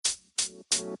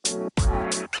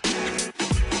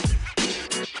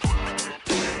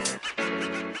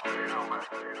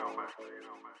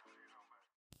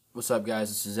What's up, guys?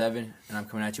 This is Evan, and I'm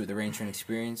coming at you with the Rain Train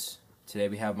Experience. Today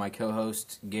we have my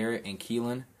co-hosts Garrett and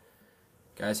Keelan.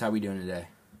 Guys, how we doing today?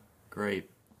 Great.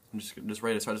 I'm just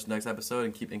ready to start this next episode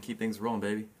and keep things rolling,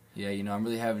 baby. Yeah, I'm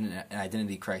really having an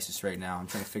identity crisis right now. I'm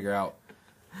trying to figure out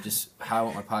just how I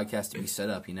want my podcast to be set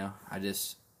up. I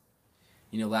just,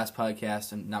 last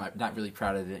podcast, I'm not really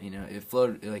proud of it. It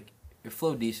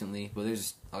flowed decently, but there's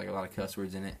just a lot of cuss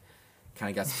words in it. Kind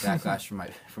of got some backlash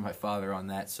from my father on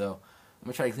that, so I'm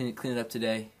gonna try to clean it up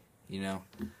today.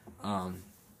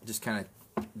 Just kind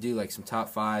of do some top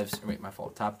fives,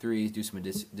 or top threes. Do some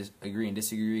agree and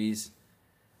disagrees.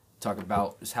 Talk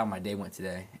about just how my day went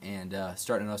today, and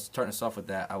starting us off with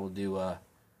that, I will do.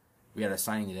 We had a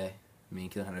signing today. Me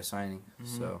and Keelan had a signing,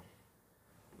 so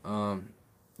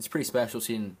it's pretty special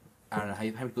seeing. I don't know how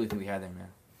many people do you think we had there, man.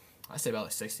 I say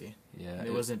about 60. Yeah,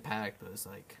 it wasn't packed, but it was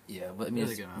but we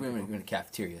were in the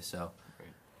cafeteria, so.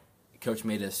 Coach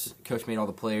made all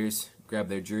the players grab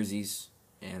their jerseys,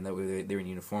 and that way they were in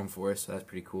uniform for us, so that's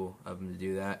pretty cool of them to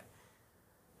do that.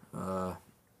 A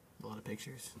lot of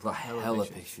pictures. Hella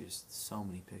pictures. So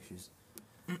many pictures.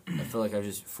 I feel like I was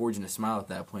just forging a smile at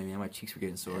that point, man. My cheeks were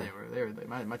getting sore.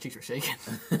 Yeah, my cheeks were shaking.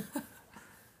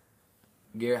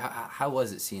 Gary, how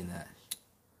was it seeing that?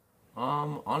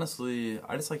 Honestly,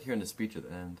 I just like hearing the speech at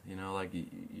the end.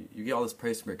 You get all this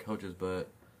praise from your coaches, but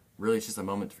really it's just a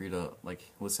moment for you to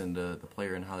listen to the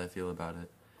player and how they feel about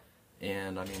it.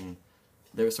 And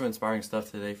there was some inspiring stuff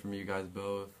today from you guys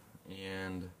both,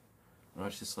 and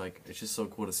it's just so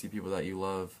cool to see people that you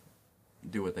love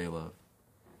do what they love.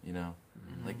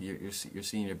 You're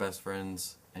seeing your best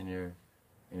friends and your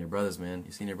brothers, man.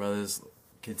 You're seeing your brothers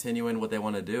continuing what they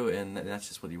want to do, and that's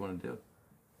just what you want to do.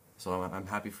 So I'm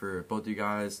happy for both you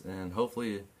guys, and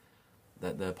hopefully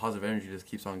that the positive energy just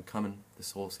keeps on coming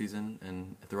this whole season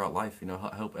and throughout life.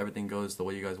 I hope everything goes the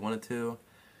way you guys want it to,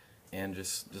 and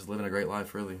just living a great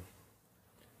life, really.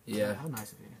 Yeah. How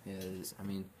nice of you. Yeah, it is.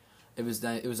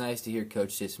 It was nice to hear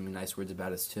Coach say some nice words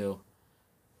about us too.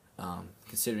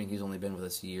 Considering he's only been with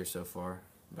us a year so far,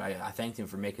 but I thanked him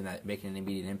for making an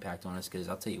immediate impact on us. Because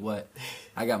I'll tell you what,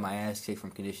 I got my ass kicked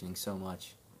from conditioning so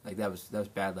much. That was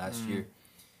bad last year.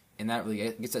 And that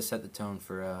really gets us set the tone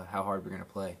for how hard we're going to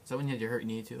play. So when you had your hurt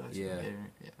knee too last year?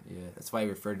 Yeah. That's why I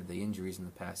referred to the injuries in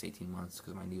the past 18 months,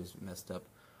 because my knee was messed up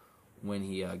when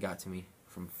he got to me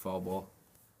from fall ball.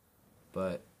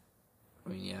 But,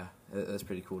 that's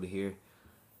pretty cool to hear.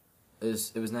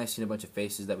 It was nice seeing a bunch of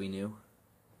faces that we knew.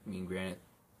 Granted,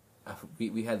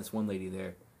 we had this one lady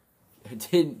there.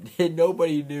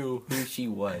 Nobody knew who she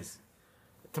was.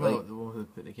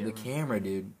 The camera,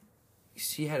 dude.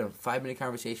 She had a 5-minute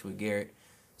conversation with Garrett.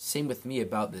 Same with me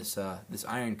about this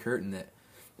iron curtain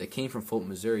that came from Fulton,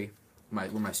 Missouri, where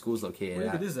my school's located.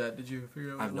 What even is that? Did you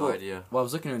figure out? I have no idea. Well, I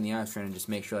was looking her in the eyes, trying to just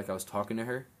make sure I was talking to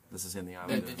her. This is in the eye.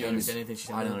 Did you understand anything she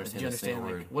said? I didn't understand a single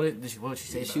word. What did she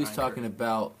say? She was talking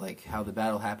about how the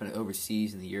battle happened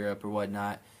overseas in Europe or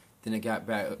whatnot. Then it got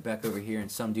back over here,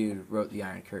 and some dude wrote the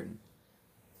Iron Curtain.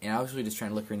 And I was really just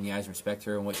trying to look her in the eyes and respect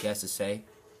her and what she has to say.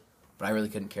 But I really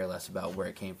couldn't care less about where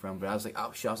it came from. But I was like,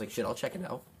 shit, I'll check it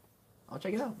out.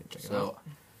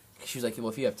 She was like, well,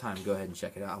 if you have time, go ahead and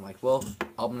check it out. I'm like, well,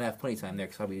 I'm going to have plenty of time there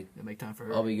because You'll make time for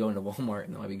her. I'll be going to Walmart,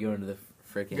 and then I'll be going to the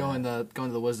freaking... Going to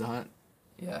the woods to hunt?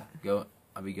 Yeah,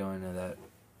 I'll be going to that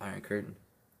Iron Curtain.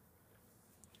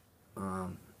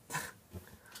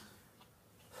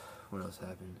 What else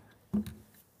happened?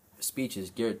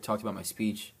 Speeches. Garrett talked about my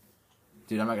speech.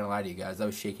 Dude, I'm not gonna lie to you guys. I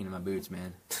was shaking in my boots,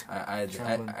 man. I had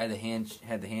the hand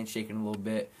shaking a little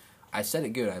bit. I said it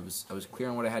good. I was clear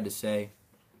on what I had to say.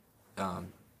 I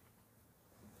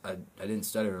didn't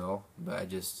stutter at all,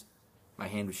 but my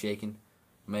hand was shaking.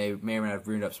 May or may not have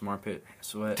ruined up some armpit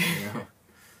sweat,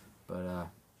 But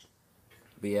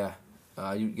yeah.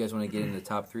 You guys want to get into the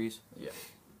top threes? Yeah.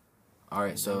 All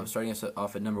right. So starting us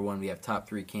off at number 1, we have top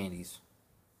 3 candies.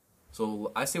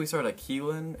 So I say we start at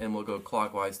Keelan, and we'll go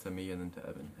clockwise to me and then to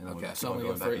Evan. And okay. So you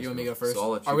want me to go first?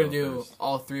 So Are we gonna do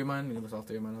all 3 of mine? We can list all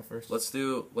 3 of mine off first. Let's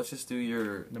just do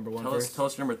your number 1 first. Tell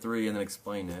us your number 3 and then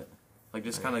explain it.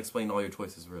 Just kind of explain all your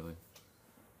choices, really.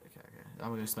 Okay. I'm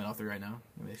gonna explain all 3 right now.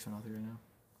 Maybe explain all 3 right now.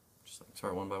 Just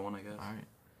start one by one, I guess. All right.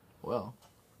 Well,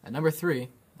 at number 3,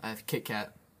 I have Kit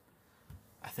Kat.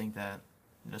 I think that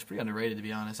it's pretty underrated, to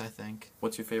be honest. I think.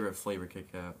 What's your favorite flavor Kit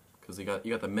Kat? Because you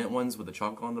got the mint ones with the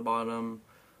chocolate on the bottom.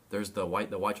 There's the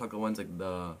white chocolate ones, like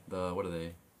the what are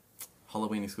they?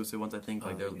 Halloween exclusive ones, I think.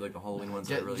 They're like the Halloween ones.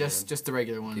 That are really just the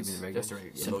regular ones. Give me the regular. Just the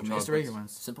regular. Simple Just the regular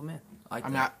ones. Simple Man.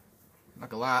 I'm not. Not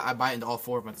gonna lie, I bite into all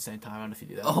 4 of them at the same time. I don't know if you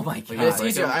do that. Oh my Like, god! it's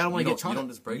easier. I don't want to get You chocolate. don't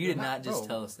just break You them? did not just Bro,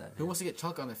 tell us that. Who wants to get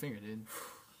chocolate on their finger, dude?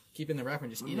 Keep it in the wrapper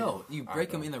and just eat No, you Alright, break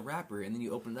them bro. in the wrapper and then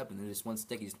you open it up and there's just one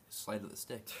stick. You just slide with the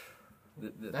stick.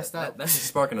 That's not- That's just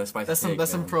sparking a spicy. it. That's some take,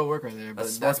 that's some man. pro work right there. But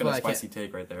That's that's sparking what a I can't. spicy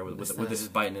take right there with That's this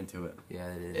just biting into it. Yeah,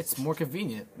 it is. It's more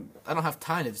convenient. I don't have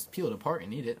time to just peel it apart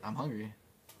and eat it. I'm hungry.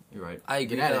 You're right. I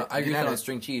agree. Get at With it. that. I agree Get with at that on it.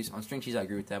 string cheese. On string cheese, I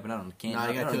agree with that, but not on candy. Nah, you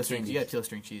not gotta on peel string. candy. You gotta peel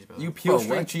string cheese, bro. You peel Bro,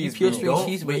 string what? cheese, You peel but string don't,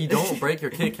 cheese, but but- you don't break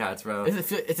your Kit Kats, bro.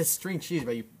 It's a string cheese,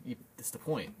 bro. You. That's the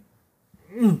point.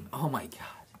 Oh my god!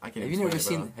 I can't Have you never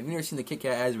explain it, seen? Have you never seen the Kit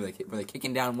Kat ads where they're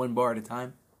kicking down one bar at a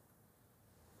time?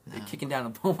 They're kicking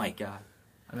down. Oh my god!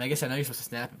 I mean, I guess I know you're supposed to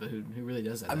snap it, but who really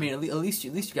does that? I mean, at least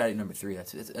you got it at number 3.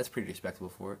 That's pretty respectable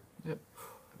for it. I mean,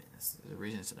 that's the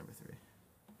reason it's at number 3.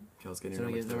 Okay, let's get So into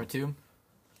we get number number two. 2.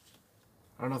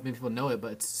 I don't know if many people know it,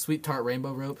 but it's Sweet Tart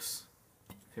Rainbow Ropes.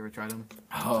 Have you ever tried them?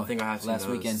 Oh, I think I have seen last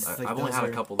those. weekend. Like I've only those had a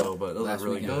are- couple though, but those last are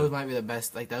really weekend. Those good. might be the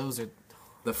best. Like those are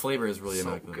The flavor is really so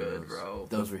immaculate. good, bro.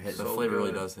 Those were hit. The So flavor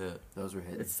really good. does hit. Those were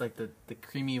hit. It's like the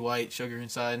creamy white sugar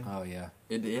inside. Oh yeah.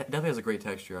 It definitely has a great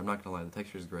texture. I'm not gonna lie, the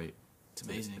texture is great. It's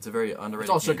amazing. It's a very underrated. It's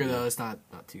all sugar candy. though. It's not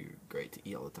too great to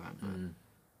eat all the time.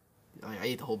 But I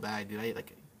ate the whole bag, dude. I ate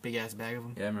like a big ass bag of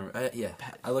them. Yeah, I remember. Yeah,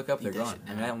 I look up, Eat they're that gone. shit I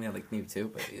mean, now. I only had like maybe 2,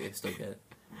 but they still get it.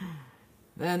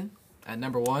 Then at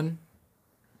number 1,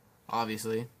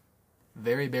 obviously,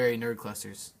 Very Berry Nerd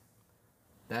Clusters.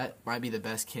 That might be the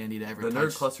best candy to ever The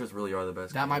touch. nerd clusters really are the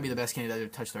best. That might be the best candy that ever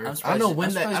touched the I'm earth. I surprised don't know you- when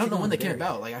I'm that. surprised I don't you know when don't they came berry.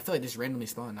 about. Like I feel like they just randomly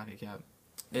spawned. Not gonna cap.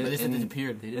 And, But they just and-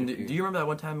 disappeared. They did And appear. do you remember that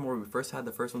one time where we first had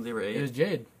the first ones they ever ate? It was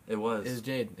Jade. It was. It was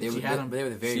Jade. They she were, had them. they were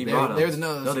the very She best. brought 'em. They were the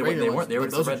No, they regular weren't. ones, They were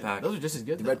but just those the are- red pack. Those are just as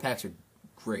good. The though. red packs are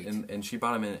great. And she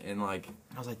brought them in like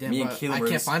I was like, damn, me and bro, Keelan I were can't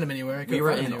just- find them anywhere. I we couldn't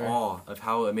were find in them anywhere. awe of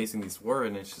how amazing these were,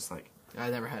 and it's just like I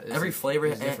never had every flavor.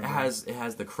 it's It different, bro.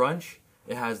 has the crunch.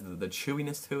 It has the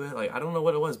chewiness to it. Like I don't know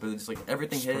what it was, but it's just like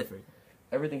everything It's hit. perfect.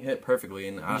 Everything hit perfectly,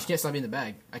 and You just can't stop eating the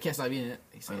bag. I can't stop eating it.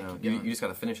 I know Keep you going. just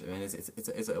gotta finish it, man.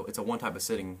 It's a one type of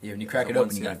sitting. Yeah, when you It's crack a it one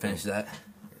open, you gotta sitting finish thing. that.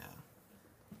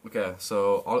 Yeah. Okay,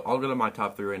 so I'll go to my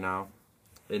top 3 right now.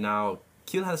 And now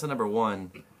Keelan has it at number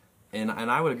 1, and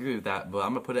I would agree with that, but I'm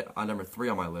gonna put it on number 3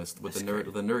 on my list with That's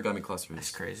the nerd gummy clusters.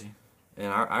 That's crazy. And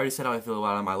I already said how I feel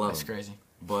about them. I love That's them. crazy.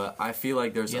 But I feel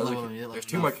like there's You love other, them, you love there's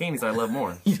them 2 more enough. candies I love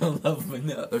more. You don't love them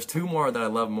enough. There's 2 more that I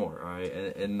love more. All right,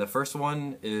 and the first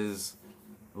one is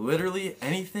literally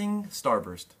anything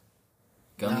Starburst.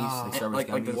 Gummies, No. like Starburst Like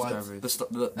gummies, the, Starburst.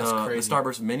 That's the crazy.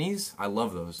 Starburst minis, I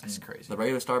love those. That's crazy. The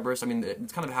regular Starburst, I mean,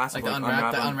 it's kind of a hassle Like to the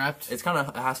unwrapped. The them. unwrapped. It's kind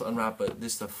of a hassle to unwrap, but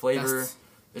just the flavor, That's-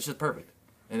 it's just perfect.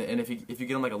 And if you get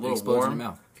them like a little explodes in warm, your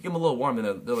mouth. if you get them a little warm,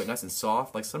 then they're like nice and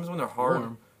soft. Like sometimes when they're hard,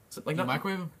 Warm? so, like You not,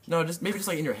 microwave them? no, just maybe just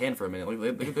like in your hand for a minute.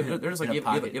 Like they're just like In a you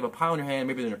pocket. have a pile in your hand,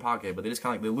 maybe they're in your pocket, but they just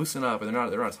kind of like they loosen up and they're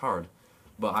not as hard.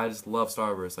 But I just love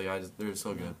Starburst. Like they're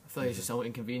so good. I feel like it's just so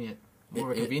inconvenient.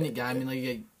 More of a It- convenient guy. I mean, like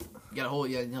you got a whole,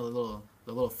 yeah, you know,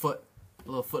 the little foot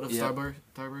of Yeah.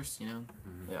 Starburst. You know,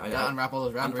 Yeah, gotta unwrap all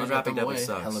those wrappers. you gotta unwrapping throw them definitely away.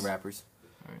 sucks. Hella wrappers.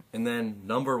 And then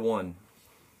number 1,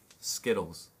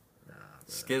 Skittles.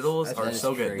 Skittles That are is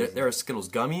so good. crazy. There are Skittles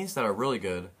gummies that are really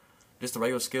good. Just the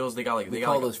regular Skittles, they got like We they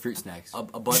call got like those fruit snacks. a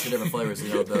bunch of different flavors.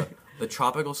 You know, the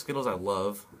tropical Skittles I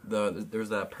love. There's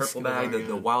that purple Skittles bag, are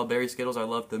the good. wild berry Skittles I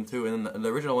love them too, and then the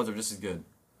original ones are just as good.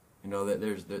 You know,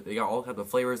 they got all kinds of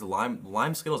flavors. The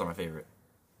lime Skittles are my favorite.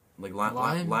 Like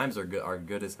Lime? limes are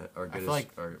good as I feel like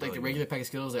are the really regular pack of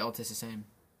Skittles, they all taste the same.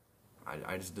 good.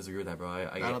 I just disagree with that, bro.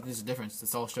 I don't think there's a difference.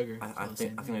 It's all sugar. It's I all the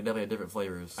think same they definitely have different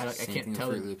flavors. I Same can't thing with tell.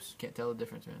 Fruit Loops. Can't tell the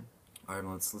difference, man. All right,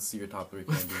 let's see your top 3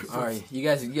 candies. All right, you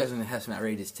guys are gonna have some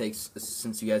outrageous takes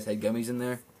since you guys had gummies in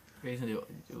there. What are you gonna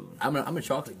do? I'm a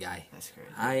chocolate guy. That's crazy.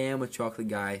 I am a chocolate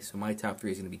guy, so my top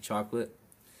 3 is gonna be chocolate.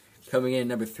 Coming in at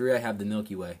number 3, I have the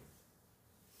Milky Way.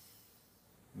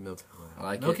 Milky Way. I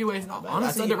like Milky it. Way's not bad.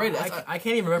 Honestly, That's underrated. I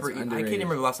can't even remember. It's I can't underrated. even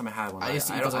remember the last time I had one. I used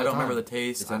to eat don't, those all I the don't remember the time.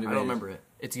 taste. It's I don't underrated. remember it.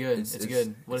 It's good. It's- It's, it's-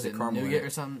 good. What it's is a it? caramel, Nougat right? or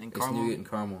something? And It's caramel. nougat and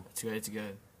caramel. It's good. It's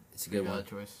good. It's a good one. Valid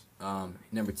choice.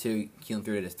 Number 2, Keelan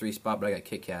threw it as 3 spot, but I got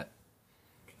Kit Kat.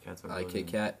 Kit Kats are I like really Kit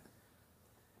good. Kat.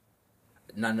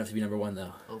 Not enough to be number 1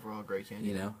 though. Overall, great candy.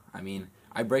 You know, I mean,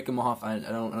 I break them off. I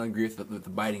don't agree with the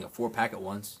biting a 4-pack at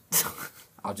once.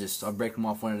 I'll break them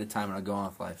off one at a time and I'll go on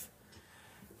with life.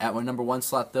 At my number 1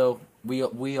 slot though,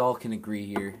 we all can agree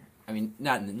here. I mean,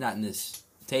 not in this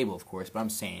table of course, but I'm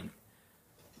saying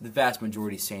the vast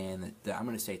majority saying that I'm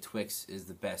gonna say Twix is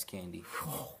the best candy.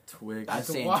 Twix. I'm That's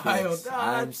saying wild. Twix. Oh,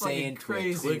 I'm that's saying fucking Twix.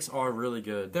 crazy. Twix are really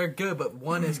good. They're good, but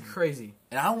one is crazy.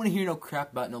 And I don't want to hear no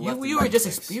crap about no left. You and were right just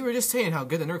Twix. you were just saying how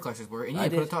good the Nerd Clusters were, and you I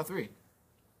didn't put did. a top 3.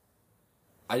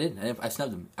 I didn't. I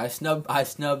snubbed them. I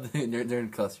snubbed the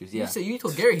nerd clusters. Yeah. You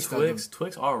told Gary he snubbed them.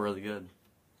 Twix are really good.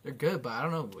 They're good, but I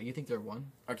don't know. You think they're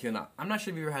one? Okay, now, I'm not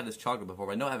sure if you ever had this chocolate before,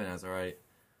 but I know Evan has, alright?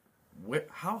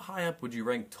 How high up would you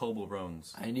rank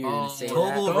Toblerones? I knew you were gonna say that.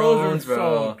 Toblerones, bro.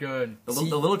 so good. The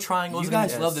little triangles. You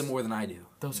guys in- love them more than I do.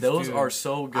 Those are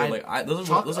so good. Those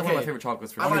are one of my favorite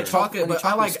chocolates. For I like sure. chocolate, but I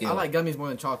chocolate like gummies more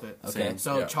than chocolate. Okay.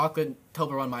 So Yeah. chocolate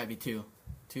Toblerone might be two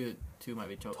might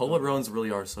be chocolate. Toblerones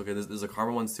really are so good. There's the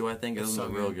caramel ones too. I think those so are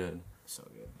real good. good. So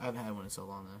good. I haven't had one in so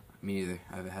long though. Me neither.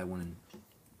 I haven't had one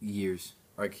in years.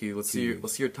 All right, Q. Let's see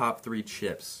your top 3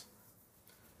 chips.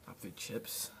 Top 3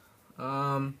 chips.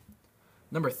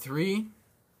 Number 3.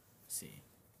 Let's see.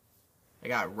 I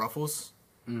got Ruffles.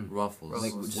 Ruffles.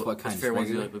 Like, just what kind? Which favorite ones?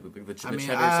 Regular? Like the I mean,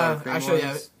 cheddar sour cream actually,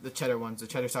 ones? yeah, the cheddar ones, the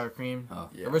cheddar sour cream. Oh.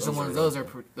 Yeah, The original those ones,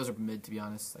 are those are mid to be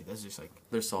honest. Like that's just like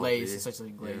They're salty. glaze,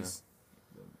 essentially glaze.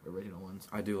 The original ones.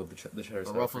 I do love the cheddar But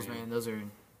sour Ruffles, cream. man, those are.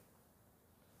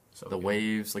 So The good.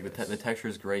 waves, like the texture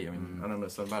is great. I mean, I don't know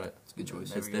something about it. It's a good choice.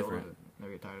 Never It's get old different. of it.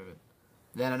 Never get tired of it.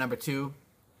 Then at number 2,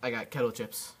 I got kettle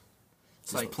chips.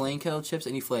 It's Just like plain kettle chips,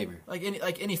 any flavor.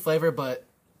 any flavor, but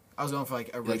I was going for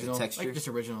like the original, texture? just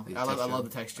original. The I texture? love the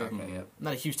texture. Okay, yep. I'm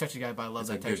not a huge texture guy, but I love It's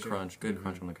that like good texture.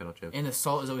 crunch, on the kettle chip. And the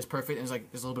salt is always perfect, and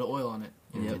there's a little bit of oil on it.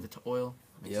 And Yep. like the oil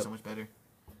makes it Yep. so much better.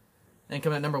 And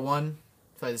coming at number 1,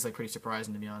 I feel like this is like pretty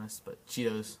surprising to be honest, but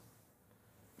Cheetos.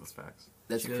 That's facts.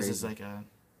 That's Cheetos crazy. is like a.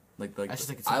 Like That's just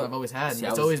like it's something I've always had. see, I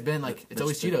It's was- always been like it's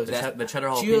always Cheetos. The cheddar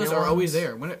jalapeno Cheetos are always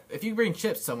ones. there. If you bring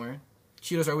chips somewhere,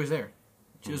 Cheetos are always there.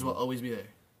 Cheetos will always be there.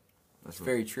 That's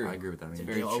very true. I agree with that. I mean,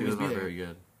 very true. Cheetos Always be are there. very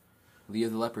good. Leo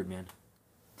the leopard, man.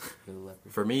 Leo the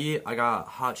leopard. For me, I got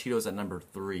hot Cheetos at number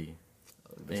 3.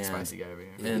 Big And- spicy guy over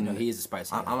here. Yeah, And no, he is a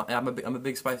spicy guy. I'm a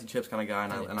big spicy chips kind of guy,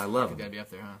 and I love Gotta them. be up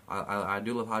there, huh? I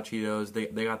do love hot Cheetos.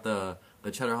 They got the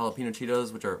cheddar jalapeno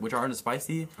Cheetos, which aren't as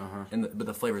spicy, Uh-huh. but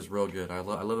the flavor is real good. I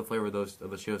love the flavor of the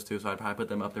Cheetos too, so I'd probably put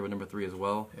them up there with number 3 as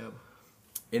well. Yep.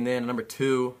 And then number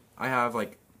 2, I have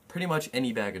like pretty much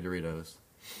any bag of Doritos.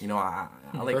 You know, I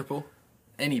like Purple.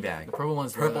 any bag. The purple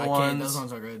ones. Purple I can't- ones. Those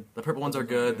ones are good. The purple ones are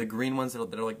good. The green ones that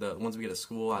are like the ones we get at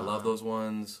school. I love those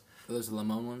ones. Are those the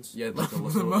lemon ones? Yeah, like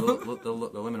the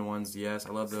lemon ones. Yes, I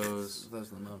love those.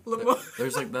 Those lemon.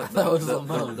 There's like the That was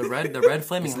lemon. the red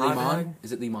flaming Is it hot bag. lemon?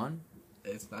 Is it lemon? I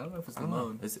don't know if it's I don't know.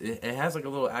 lemon. It has like a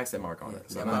little accent mark on it.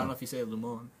 So Yeah, I but I don't don't know know. if you say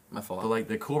lemon. My fault. But like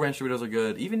the Cool Ranch Doritos are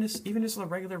good. Even just the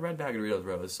regular red bag of Doritos,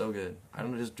 bro, is so good. I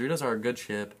don't know. Just Doritos are a good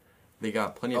chip. They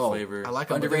got plenty of flavor. I like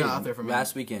them, but they're Underrated. not out there for me.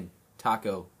 Last weekend,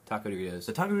 taco Doritos.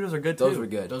 The taco Doritos are good too. Those were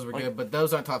good. Those were Like- good, but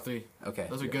those aren't top 3. Okay.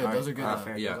 Those are Yeah. good. Alright. Those are good. Alright, though.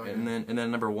 fair. Yeah, Those are and good.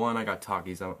 then number 1, I got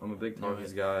Takis. I'm a big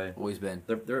Takis guy. Always been.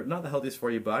 They're not the healthiest for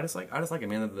you, but I just like it,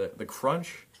 man. The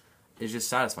crunch is just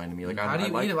satisfying to me. Like How do you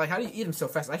like, eat it? Like how do you eat them so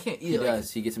fast? I can't eat He it. Like,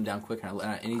 does. He gets him down quick,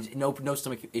 and he's no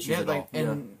stomach issues yeah, at like all.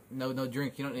 and no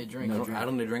drink. You don't need a drink. No I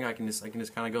don't need a drink. I can just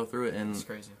kind of go through it It's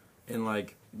crazy. and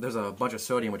like there's a bunch of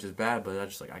sodium, which is bad, but I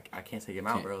just like I can't take them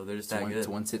out, Can't- bro. They're just It's that good. It's a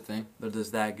one sit thing. They're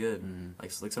just that good. Like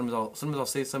sometimes I'll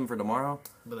save some for tomorrow,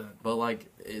 But but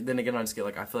like then again I just get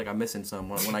like I feel like I'm missing some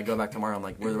when I go back tomorrow. I'm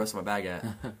like, where's the rest of my bag at?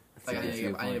 like, I That's a need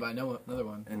good to point. buy another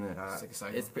one. And then, It's like a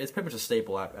cycle. it's pretty much a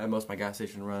staple at most of my gas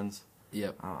station runs.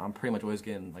 Yep. I'm pretty much always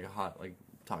getting like a hot like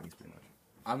Takis pretty much.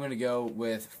 I'm gonna go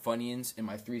with Funyuns in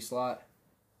my 3 slot,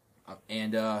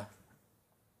 and I'm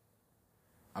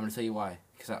gonna tell you why.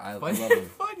 Because I love them.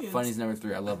 Funyuns. Funyuns number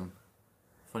 3. I love them.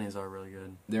 Funnies are really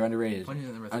good. They're underrated.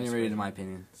 Funyuns number 3 is Underrated crazy. in my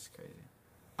opinion. It's crazy.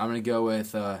 I'm gonna go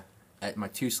with at my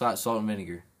 2 slot salt and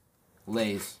vinegar,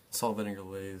 Lay's. Salt vinegar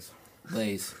Lay's.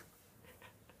 Lay's.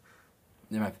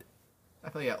 They're my. I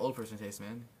feel like I got old person taste,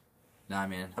 man. Nah,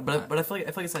 man. But I feel like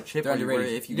it's that chip They're where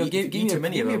underrated. if you know, eat, give if you eat me too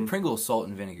many give of me them. a Pringles salt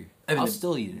and vinegar. Evan, I'll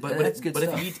still eat it. But That's good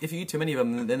stuff. if you eat too many of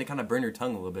them, then they kind of burn your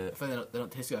tongue a little I bit. feel like they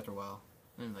don't taste good after a while.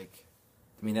 And like,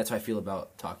 I mean, that's how I feel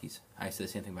about Takis. I say the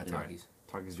same thing about Yeah. Takis.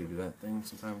 Takis do that thing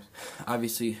sometimes.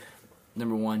 Obviously,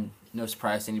 number 1, no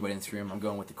surprise to anybody in this room. I'm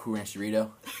going with the Cool Ranch Dorito.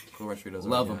 Cool Ranch Doritos.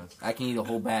 Love are them. good. I can eat a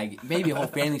whole bag, maybe a whole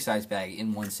family size bag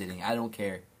in one sitting. I don't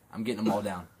care. I'm getting them all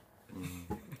down.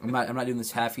 I'm not doing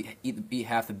this eat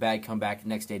half the bag, come back the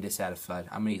next day dissatisfied.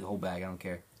 I'm gonna eat the whole bag. I don't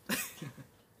care.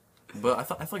 But I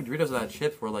feel like Doritos are that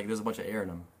chips where like there's a bunch of air in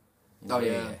them. Oh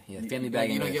yeah. Family bag.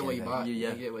 you and don't get what family you bag. bought. Yeah.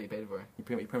 You get what you paid for. You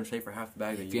pretty much pay for half the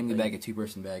bag. That you Family that bag, you- a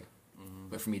 2-person bag.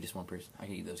 But for me, just 1 person. I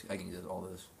can eat those. I can eat all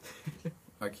those.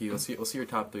 Alright, Key, let's see your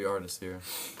top 3 artists here.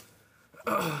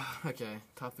 Okay,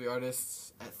 top 3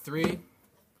 artists. At 3,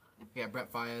 we got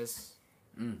Brett Faiyaz.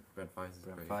 Brent Fires is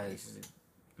great. Fires. He's an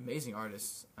amazing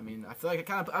artist. I mean, I feel like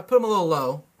I put him a little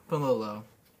low.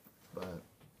 But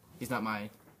he's not my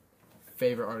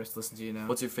favorite artist to listen to, you know.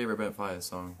 What's your favorite Brent Fires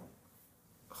song?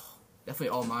 Definitely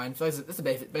All Mine. So it's a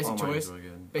basic All Mine is choice. really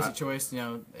good. Basic choice. You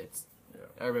know, it's Yeah.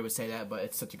 everybody would say that, but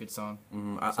it's such a good song.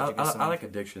 I Such a good song. like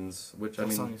Addictions, which That I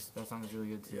mean, song is really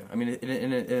good too. yeah. I mean, it's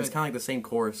kind of like the same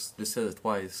chorus, just says it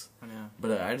twice. I know.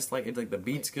 But I just like it. Like the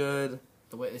beat's good.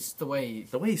 The way it's the way.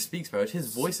 The way he speaks, bro.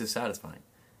 His voice is satisfying.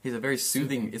 He's a very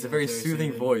soothing. Soothing, It's a yeah, very very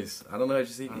soothing soothing. voice. I don't know. I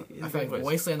feel like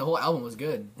Wasteland, the whole album was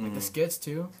good. Like the skits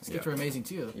too. Skits Yeah. were amazing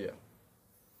too. Yeah.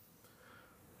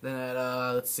 Then at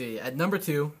let's see, at number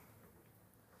 2,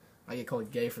 I get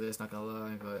called gay for this, not gonna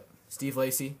lie, but Steve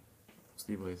Lacy,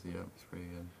 Steve Lacy, yeah, he's pretty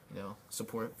good. you know,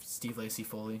 support Steve Lacy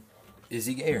fully. Is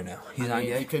he gay or no? He's I not mean,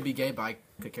 gay. He could be gay, but I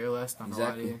could care less. Not gonna lie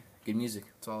to Exactly. you. Good music.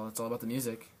 It's all about the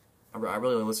music. I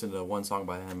really only listened to one song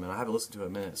by him, and I haven't listened to it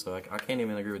in a minute, so I can't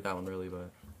even agree with that one really.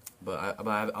 But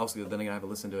I also then again I haven't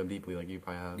listened to him deeply like you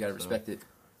probably have. You gotta so. respect it.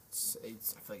 I feel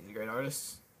like he's a great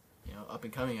artist. You know, up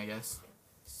and coming, I guess.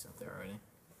 He's up there already.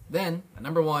 Then at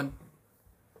number 1,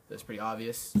 that's pretty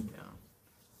obvious. You know,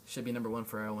 should be number 1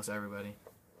 for almost everybody.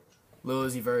 Lil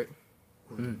Uzi Vert.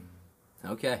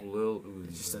 Okay. Lil Uzi.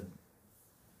 He's just a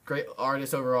great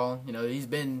artist overall. You know,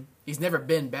 he's never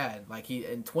been bad. Like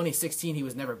in 2016 he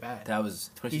was never bad. That was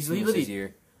 2016 was literally- his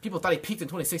year. People thought he peaked in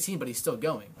 2016, but he's still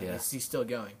going. Like, Yeah. he's still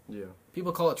going. Yeah,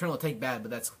 People call it Eternal Take Bad,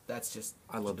 but that's just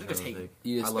I love the they're just Eternal hating. Take.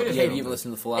 You just, I love it. you It haven't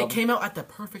listened to the full album. It came out at the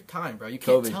perfect time, bro. You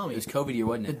can't tell me. It was COVID year,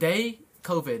 wasn't The it? day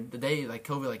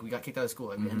COVID, like we got kicked out of school,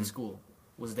 like end of school,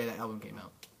 was the day that album came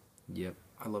out. Yep.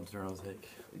 I love Eternal Take.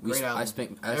 Great album. I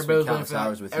spent Everybody was countless waiting for that.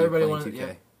 hours with Everybody you playing wanted- 2K.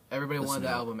 yeah. Everybody Listen wanted to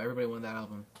that it. album. Everybody wanted that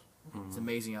album. It's an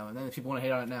amazing album. And then people want to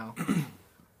hate on it now.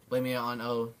 Blaming it on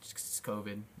just 'cause it's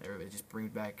COVID. Everybody just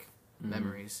brings back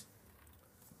memories.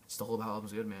 Just the whole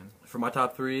album's good, man. For my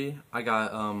top 3, I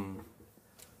got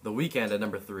The Weeknd at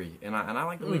number 3, and I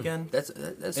like The Weeknd. That's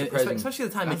And surprising. especially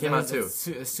the time it came out too. It's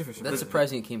super That's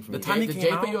surprising it came from The you. time he Did came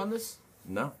Jay out- put you on this?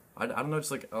 No, I don't know.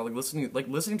 Just like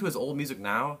listening to his old music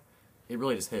now, it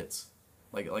really just hits.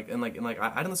 I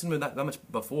didn't listen to it that much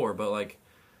before, but like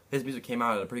his music came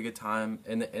out at a pretty good time,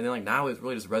 and then like now it's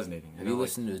really just resonating. Have you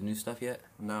listened to his new stuff yet?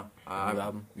 No, New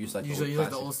album? You just like Usually the you old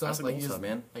like the old classics? stuff, That's like old you stuff, just-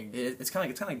 man. like- It's kind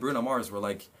of like Bruno Mars, where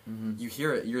like you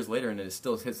hear it years later and it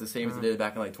still hits the same as it did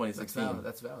back in like That's 2016. valid.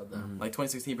 That's valid, though. Like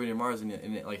 2016 Bruno Mars, and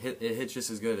it like it hits just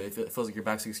as good. It feels like you're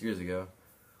back 6 years ago.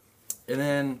 And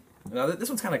then now this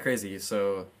one's kind of crazy.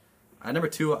 So at number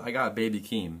 2, I got Baby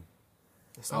Keem.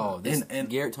 Oh, this, And-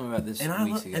 Garrett told me about this And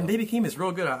weeks ago. and Baby Keem is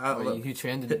real good. You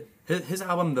trended. His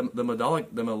album, the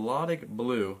Melodic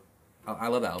Blue, I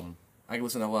love that album. I can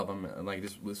listen to that whole album and like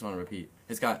just listen on repeat.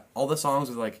 It's got all the songs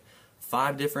with like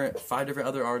five different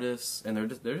other artists, and they're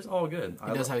just all good.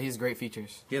 He has great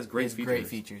features. He has great features. Great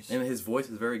features. And his voice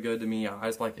is very good to me. I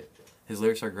just like it. His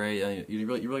lyrics are great. And you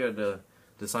really got to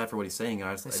decipher what he's saying.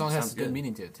 And The song has a good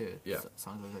meaning to it too. Yeah. The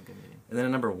song has a good meaning. And then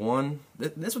at number 1,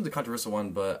 this one's a controversial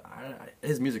one, but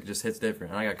his music just hits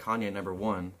different. And I got Kanye at number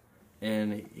 1,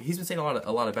 and he's been saying a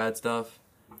lot of bad stuff,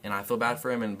 and I feel bad for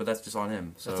him. But that's just on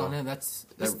him. So That's on him. This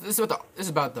is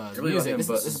about the really music. on him, This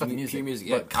but is about the music. Pure music.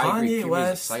 But Yeah, I agree, Kanye pure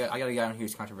West- music. So I got a guy on here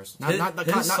who's controversial. Not His Kanye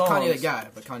the songs- guy,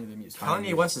 but Kanye the music.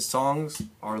 Kanye West's songs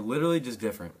are literally just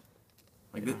different.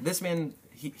 Like this man,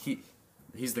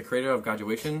 he's the creator of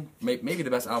Graduation, maybe the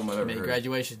best album I've ever Made heard.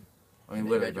 Graduation. I mean, Made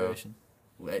literally, Graduation.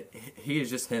 bro. He is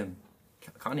just him.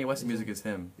 Kanye West's music is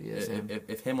him. He is him.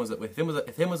 If him was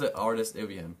an artist, it would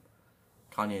be him.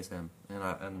 Kanye is him,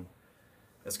 and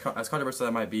as controversial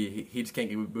that might be, he just can't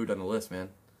get moved on the list, man.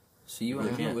 So you Really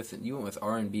went can't. with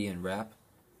R&B and rap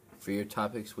for your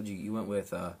topics. Would you went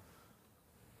with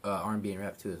R&B and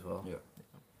rap too as well? Yeah.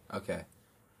 Okay.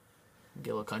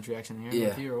 Get a little country action here Yeah.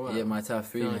 with you or what? Yeah, my top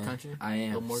 3, Feeling man. country? I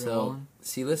Little am. Morgan So Wallen?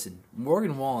 see, listen,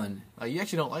 Morgan Wallen. You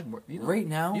actually don't like Morgan. Right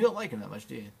now? You don't like him that much,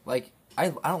 do you? Like I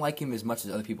don't like him as much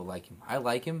as other people like him. I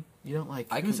like him. You don't like.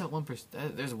 I Who's can- that one person?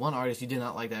 There's one artist you did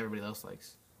not like that everybody else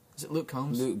likes. Is it Luke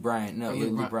Combs? Luke Bryant. No, Or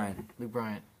Luke Bry- Bryant. Luke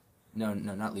Bryant. No,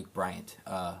 not Luke Bryant.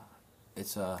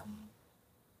 It's wait,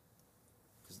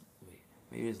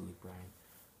 maybe it is Luke Bryant.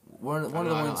 One of the I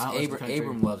don't ones. listen to country.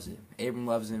 Abram loves him. Abram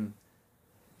loves him,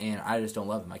 and I just don't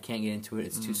love him. I can't get into it.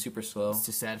 It's too super slow. It's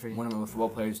too sad for you. One of my football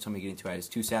players told me to get into it. It's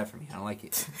too sad for me. I don't like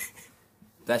it.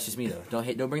 That's just me though.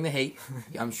 Don't bring the hate.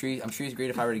 I'm sure he's great.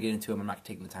 If I were to get into him, I'm not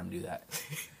taking the time to do that.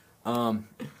 In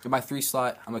my 3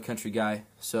 slot, I'm a country guy,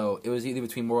 so it was either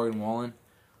between Morgan Wallen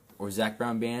or Zach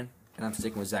Brown Band, and I'm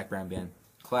sticking with Zach Brown Band.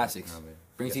 Classics. Oh, man.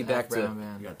 Brings me Zach back Brown to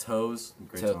Band. You got Toes,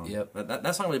 great Toe- song. yep.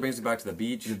 That song really brings me back to the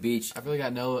beach. the beach. I really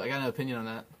got no opinion on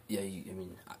that. Yeah, I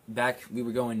mean, back we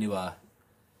were going to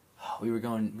we were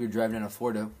driving down to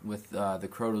Florida with the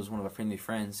Crotos, one of our friendly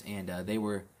friends, and we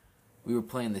were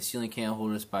playing "The Ceiling Can't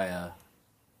Hold Us" by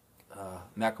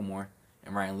Macklemore,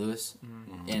 and Ryan Lewis.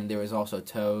 Mm-hmm. And there was also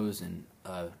Toes and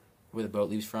Where the Boat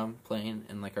Leaves From playing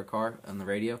in like our car on the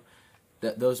radio.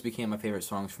 Those became my favorite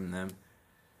songs from them.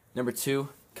 Number 2,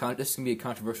 this is gonna be a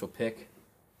controversial pick,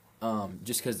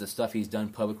 just because the stuff he's done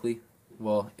publicly.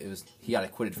 Well, he got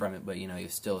acquitted from it, but you know it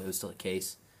was still a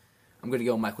case. I'm gonna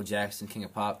go Michael Jackson, King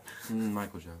of Pop.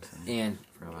 Michael Jackson. And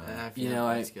you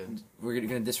know, we're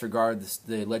gonna disregard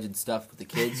the alleged stuff with the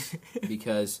kids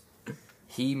because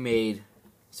he made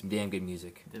some damn good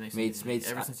music. Made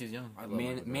ever since he was young.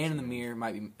 Man in the Mirror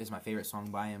is my favorite song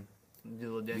by him. Do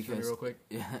a little dance for me real quick.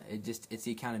 Yeah, it's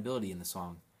the accountability in the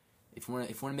song. If you want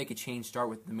to make a change, start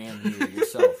with the man in the mirror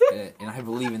yourself, and I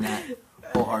believe in that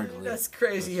wholeheartedly. That's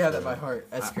crazy. You have that by heart.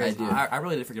 That's crazy. I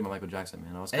really did forget about Michael Jackson,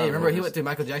 man. Hey, remember he went through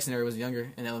Michael Jackson era when he was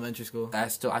younger in elementary school. I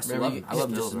still love him. I love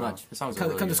him just as much.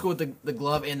 Come to school with the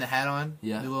glove and the hat on.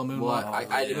 Yeah. The little moonwalk. Well,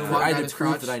 I had to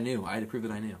prove that I knew.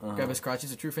 Grab his crotch.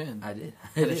 He's a true fan. I did.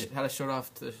 Had to show it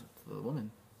off to the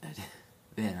woman.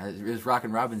 Man, it was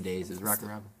Rockin' Robin days. It was Rockin'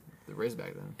 Robin. The Rays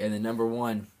back then. And then number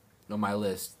 1 on my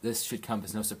list. This should come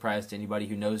as no surprise to anybody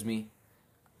who knows me.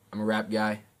 I'm a rap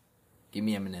guy. Give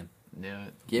me Eminem. Knew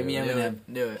it. Give me Eminem.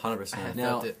 Knew it.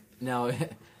 100%. Now,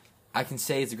 I can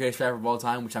say he's the greatest rapper of all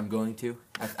time, which I'm going to.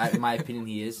 In my opinion,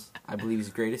 he is. I believe he's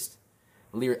the greatest.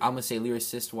 I'm going to say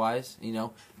lyricist-wise, you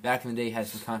know. Back in the day, he had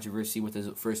some controversy with his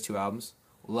first 2 albums.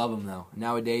 Love him, though.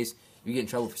 Nowadays, you get in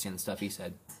trouble for saying the stuff he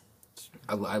said.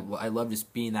 I love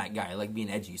just being that guy. I like being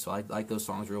edgy, so I like those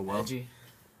songs real well. Edgy.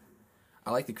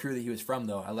 I like the crew that he was from,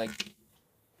 though. I like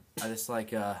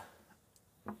Dr.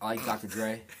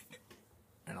 Dre,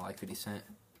 and I like 50 Cent.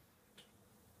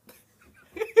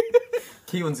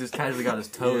 Keelan's just casually got his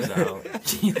toes out.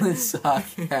 Keelan's sock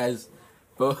has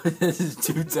both his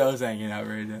 2 toes hanging out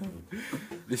right now.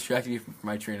 Distracting me from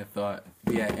my train of thought.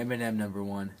 But yeah, Eminem number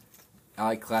 1. I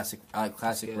like classic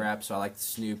rap, so I like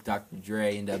Snoop, Dr.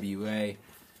 Dre, N.W.A.,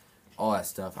 all that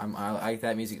stuff. I like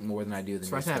that music more than I do the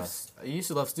new stuff. You used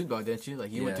to love Snoop Dogg, didn't you?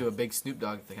 Like you went to a big Snoop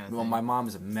Dogg kind of Well, thing. my mom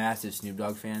is a massive Snoop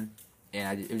Dogg fan,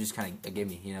 and it was just kind of gave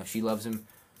me, you know, she loves him.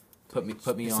 Put me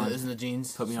on. Isn't the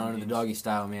jeans? Put me on into the Doggy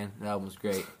Style, man. That album was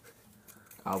great.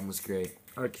 All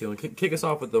right, Keelan, kick us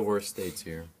off with the worst states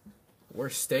here.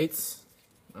 Worst states.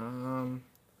 For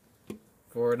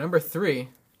number 3,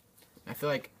 I feel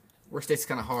like worst states is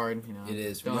kind of hard. You know, It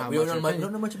is. Don't We don't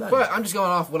know much about it. But I'm just going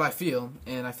off what I feel,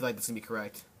 and I feel like this can be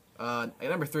correct. At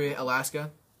number 3,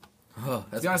 Alaska. Oh,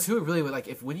 To be honest, who really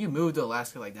would would you move to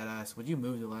Alaska like that ass? Would you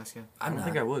move to Alaska? I don't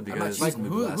think I would because Like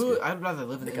who? I'd rather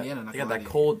live in Indiana. They got that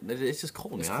cold. It's just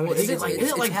cold. It's man. cold. Is it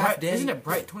like half bright? day? Isn't it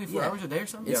bright 24 Yeah. hours a day or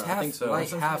something? It's Yeah, I half think so. light,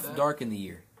 Something half like that. dark in the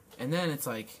year. And then it's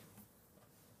like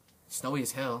snowy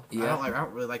as hell. Yeah. I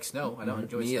don't really like snow. I don't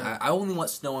enjoy snow. I only want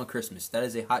snow on Christmas. That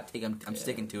is a hot take. I'm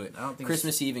sticking to it. I don't think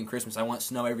Christmas Eve and Christmas. I want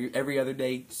snow every other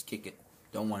day. Just kick it.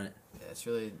 Don't want it. Yeah, it's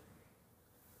really.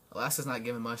 Alaska's not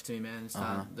giving much to me, man. It's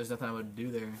not. There's nothing I would do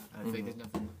there. I think there's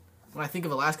nothing. When I think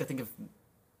of Alaska, I think of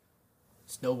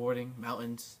snowboarding,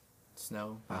 mountains,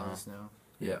 snow, mountains, snow.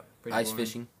 Yeah. Pretty Ice boring.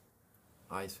 fishing.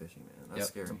 Ice fishing, man. That's Yep.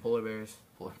 scary. Some polar bears.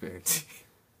 Polar bears.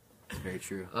 It's very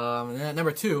true. And then at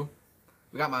number 2,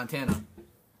 we got Montana.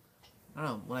 I don't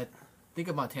know. When I think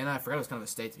of Montana, I forgot it was kind of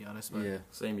a state, to be honest. But Yeah.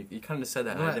 Same. You kind of said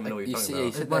that. And Well, I didn't even know what You you're see, talking you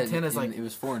about. said Montana's that, like- and it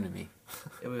was foreign to me.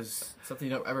 it was something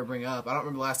you don't ever bring up. I don't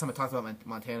remember the last time I talked about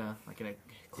Montana, like in a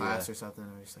class or something,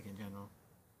 or just like in general.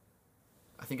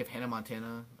 I think of Hannah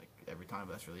Montana like every time,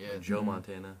 but that's really it. Joe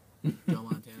Montana. Joe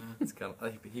Montana. It's kind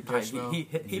of, he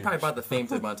probably brought the fame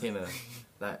to Montana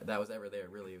that was ever there.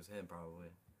 Really, it was him probably.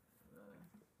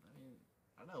 I mean,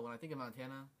 I don't know. When I think of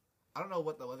Montana, I don't know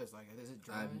what the weather's like. Is it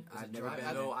dry? I've never dry? been.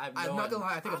 I'm not gonna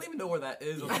lie. I don't even know where that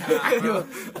is. Yeah.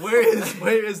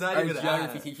 Where is that Our even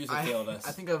geography at? teachers have failed us.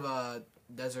 I think of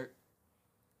desert.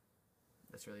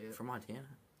 That's really it. From Montana.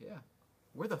 Yeah.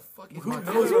 Where the fuck is Who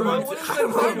Montana? knows where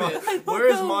Montana? Where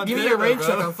is Montana? Give me a rain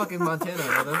check bro? on fucking Montana,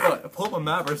 brother. Pull up a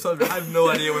map or something. I have no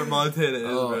idea where Montana is,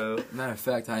 bro. Matter of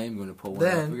fact, I am going to pull one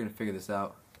Then- up. We're going to figure this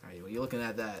out. Alright, well, you're looking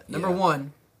at that. Number Yeah.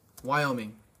 1,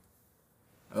 Wyoming.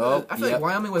 Oh, I feel like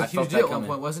Wyoming was a I felt huge that deal at one coming.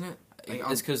 point, wasn't it?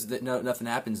 Like, It's because nothing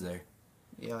happens there.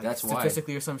 yeah, like that's why.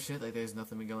 statistically or some shit. Like there's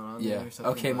nothing going on Yeah. there or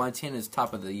something. Okay, but- Montana's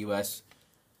top of the U.S.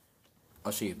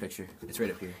 I'll show you a picture. It's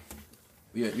right up here.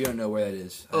 We don't know where that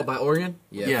is. Oh, by Oregon?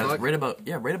 Yeah. Yeah, fuck. right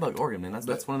about Oregon, man.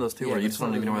 That's one of those two Yeah, where you it's just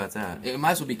don't one even of know where those- that's at. It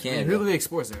might as well be I mean, Canada. who really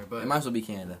explores there? But It might as well be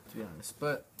Canada. to be honest,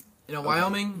 but you know,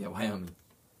 Wyoming. Yeah, Wyoming.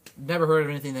 Never heard of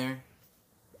anything there.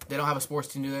 They don't have a sports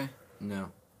team, do they?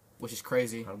 No. Which is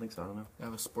crazy. I don't think so. I don't know. They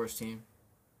have a sports team.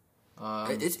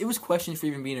 It was questioned for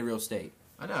even being a real state.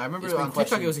 I know. I remember It's been on TikTok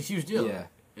questioned. it was a huge deal. Yeah.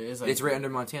 It is like It's right under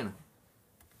Montana.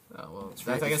 Oh well, It's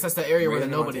I right- guess that's the area where right the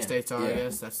under nobody Montana. states are. I Yeah.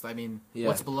 guess that's. I mean, Yeah.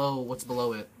 what's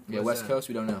below it? Yeah, What is West that? Coast,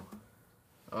 we don't know.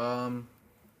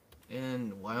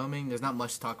 In Wyoming, there's not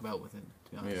much to talk about with it.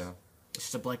 To be honest. Yeah. It's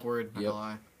just a blank word. Not Yep. gonna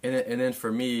lie. And then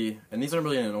for me, and these aren't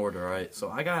really in order, right? So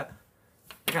I got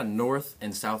North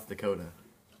and South Dakota.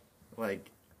 Like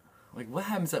what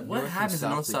happens at what North and happens in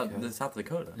South Dakota. South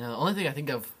Dakota? Now, the only thing I think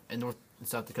of in North and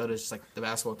South Dakota is just like the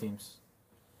basketball teams.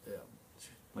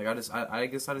 Like I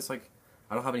guess I just like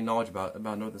I don't have any knowledge about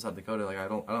North and South Dakota. Like I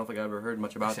don't think I ever heard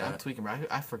much about Actually, I'm that. tweaking, bro.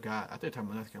 I forgot. I thought you were talking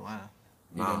about North Carolina.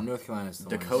 Yeah, Nah. North Carolina's the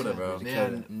Dakota, one. bro.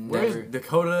 Dakota. Yeah, where's Never.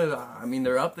 Dakota, I mean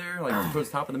they're up there, like towards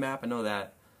the top of the map. I know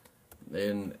that.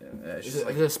 And it's Is just it,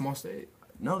 like, is it a small state?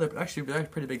 no, they're a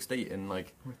pretty big state, and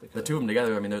like North Dakota. the two of them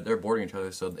together, I mean they're bordering each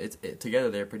other, so together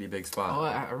they're a pretty big spot. Oh,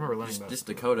 I remember learning about just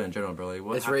it. Dakota in general, bro. Like,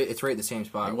 what It's right at the same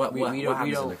spot. Like, what we happens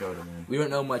don't in Dakota, man? we don't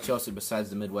know much else besides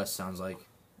the Midwest. Sounds like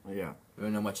Yeah. we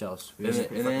don't know much else. We And just- then-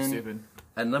 Pretty fucking then- stupid.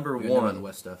 At number we don't know about the one,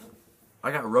 West stuff.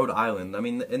 I got Rhode Island. I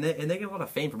mean, and they get a lot of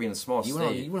fame for being a small You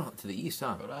state. went to the east,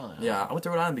 huh? Rhode Island. Yeah, I went to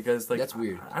Rhode Island because like That's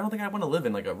weird. I don't think I want to live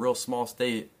in like a real small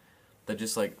state that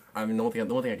just like I mean the only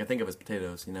thing I can think of is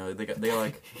potatoes. You know, they got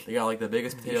like the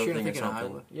biggest You potato sure thing or you're thinking of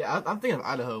something. Iowa? Yeah, I'm thinking of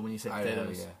Idaho when you say Idaho,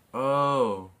 potatoes. yeah.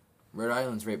 Oh, Rhode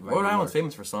Island's right by Rhode New Island's York.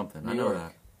 famous for something. I New know York.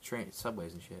 that. Train,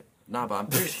 subways and shit. Nah, but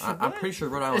I'm pretty sure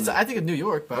Rhode Island. I think of New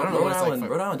York, but I don't know. Rhode What it's Island, like.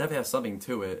 Rhode Island definitely has something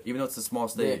to it, even though it's a small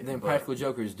state. Then but- Practical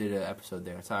Jokers did an episode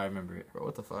there. That's how I remember it. Bro,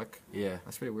 what the fuck? Yeah,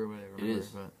 That's pretty weird. What I remember, is.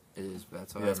 But it is.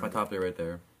 That's how Yeah, I that's my remember top three right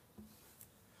there.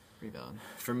 pretty valid. it.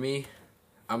 For me,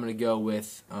 I'm gonna go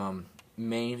with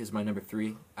Maine is my number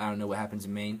 3. I don't know what happens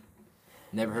in Maine.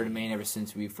 Never heard of Maine ever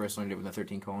since we first learned it with the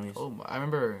 13 colonies. Oh, I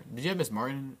remember. Did you have Miss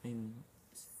Martin in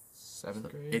 7th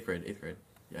grade? Eighth grade.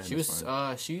 Yeah, She that's was.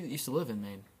 fine. She used to live in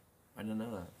Maine. I didn't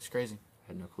know that. It's crazy.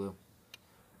 I had no clue.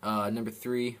 Number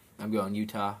 3, I'm going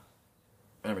Utah.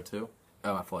 Number 2,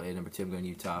 Oh, my fault. Yeah, number 2, I'm going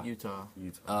Utah. Utah.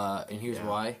 And here's Yeah.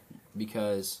 why.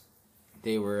 Because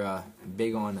they were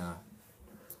big on.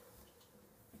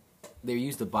 They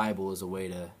used the Bible as a way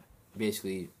to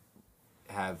basically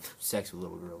have sex with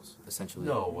little girls, essentially.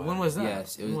 No way. When was that?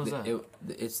 Yes, it When was. was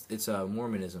that? It's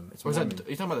Mormonism. It's Was Mormon. that? Are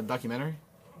you talking about the documentary?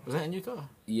 Was that in Utah?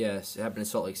 Yes, it happened in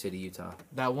Salt Lake City, Utah.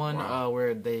 That one Wow.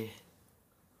 where they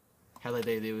had like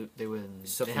they held him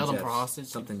for Jeffs. hostage.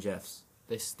 Something Jeffs.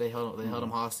 They held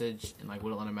him hostage and like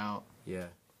wouldn't let him out. Yeah.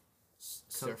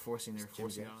 So they're forcing Jim it on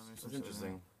him. or That's something.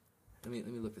 interesting. Let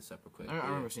me look this up real quick. I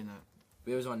remember seeing that.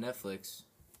 It was on Netflix.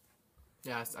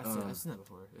 Yeah, I've seen that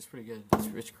before. It's pretty good.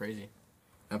 It's crazy.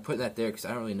 I'm putting that there because I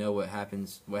don't really know what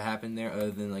happened there, other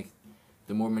than like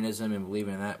the Mormonism and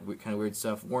believing in that kind of weird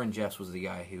stuff. Warren Jeffs was the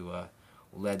guy who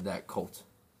led that cult.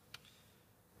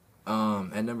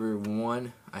 At number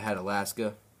 1, I had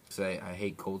Alaska because I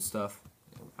hate cold stuff.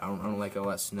 I don't like all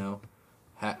that snow.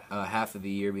 Half of the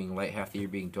year being light, half the year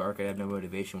being dark. I have no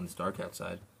motivation when it's dark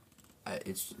outside. I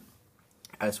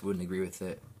just wouldn't agree with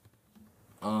it.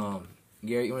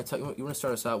 Gary, you want to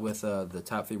start us out with the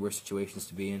top 3 worst situations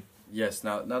to be in? Yes.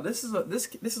 Now this is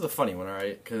a funny one, all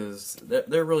right? Because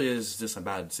there really is just some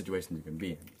bad situations you can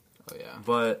be in. Oh yeah.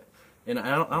 But and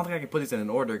I don't think I can put these in an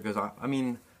order because I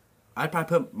mean I'd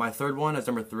probably put my third one as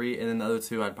number 3, and then the other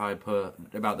 2 I'd probably put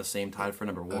about the same tied for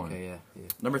number 1. Okay, yeah.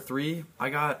 Number 3, I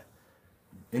got,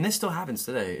 and this still happens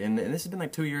today, and this has been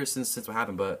like 2 years since what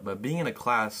happened. But being in a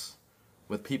class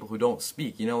with people who don't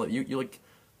speak, you know, you like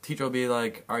teacher will be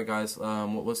like, all right guys,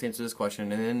 let's answer this question,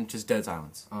 and then just dead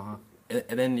silence.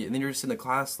 And then you're just in the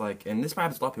class like, and this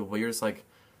happens to a lot of people, but you're just like,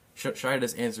 should I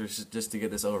just answer just to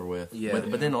get this over with? Yeah.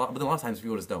 But then a lot of times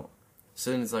people just don't.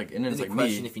 So then it's like, and then it's The like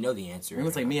question me. if you know the answer. And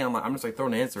it's like me. I'm just like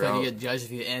throwing an answer Like out. you get judged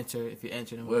if you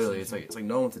answer them. Literally, it's like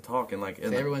no one to talk, and like and,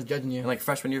 like, everyone's judging you. and like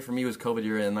freshman year for me was COVID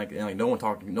year, and like no one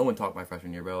talked my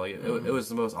freshman year, bro. Like it was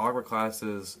the most awkward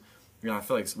classes. You know, I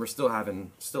feel like we're still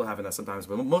having that sometimes,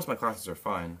 but most of my classes are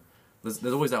fine. There's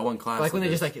always that one class. like when they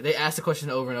there's- just like they ask the question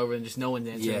over and over and just no one's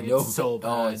answering. yeah, it. no, It's so bad.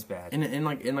 Oh, it's bad. and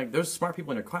like there's smart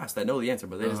people in your class that know the answer,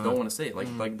 but they just don't want to say it.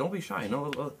 Like don't be shy.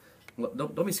 No,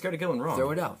 don't be scared of going wrong.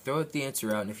 Throw it out. Throw the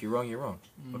answer out, and if you're wrong, you're wrong.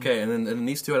 Okay, and then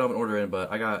these 2 I don't have an order in,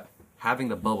 but I got having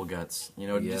the bubble guts. You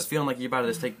know, Yep. just feeling like you're about to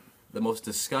just take the most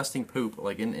disgusting poop,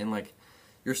 like in like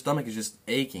your stomach is just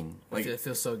aching, like it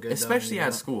feels so good. especially though,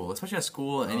 at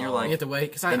school, and you're You like have to wait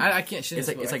because and I can't shit.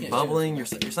 it's like bubbling. Your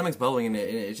stomach's bubbling, and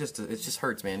it just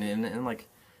hurts, man. And like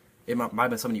it might have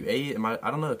been something you ate. I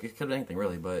don't know. It could have been anything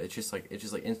really, but it's just like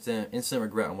instant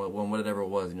regret on whatever it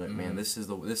was. And you're like, man, this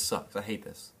sucks. I hate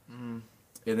this. And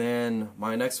then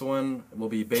my next one will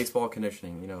be baseball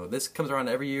conditioning. You know, this comes around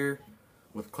every year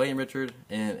with Clay and Richard,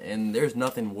 and there's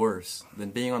nothing worse than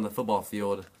being on the football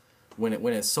field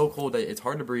when it's so cold that it's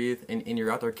hard to breathe, and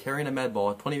you're out there carrying a med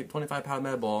ball, 25-pound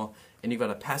med ball, and you got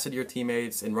to pass it to your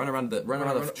teammates and run around the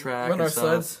track run and our stuff.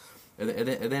 sleds. And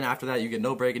then after that, you get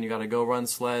no break, and you got to go run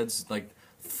sleds like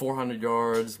 400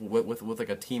 yards with like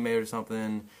a teammate or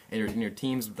something, and your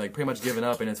team's like pretty much giving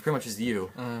up, and it's pretty much just you,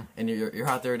 and you're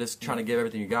out there just trying to give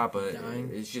everything you got, but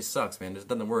it just sucks, man. There's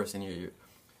nothing worse, and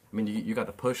you got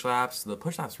the push laps. The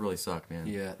push laps really suck, man.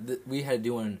 Yeah, we had to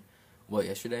do one. What,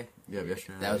 yesterday? Yeah,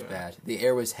 yesterday. That was bad. The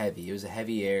air was heavy. It was a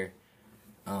heavy air.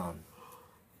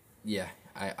 Yeah,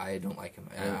 I don't like him.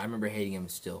 I remember hating him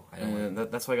still. I don't like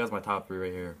him. That's why I got my top 3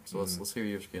 right here. So let's hear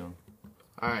yours, Keelan.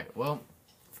 All right. Well,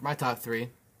 for my top 3,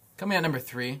 coming at number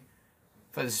 3, I feel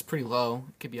like this is pretty low.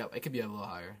 It could be up. It could be a little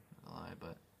higher. I'll lie,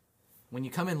 but when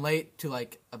you come in late to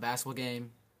like a basketball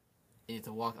game, you have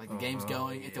to walk like the game's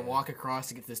going. You have to walk across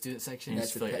to get to the student section.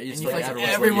 That's And the- you it's feel like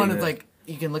everyone's everyone looking is at like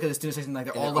you can look at the student section like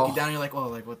they're And all they're looking all- down. And you're like, oh,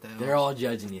 like what the hell? They're all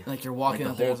judging you. Like you're walking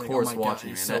Like up the there, whole it's course like, oh my watching,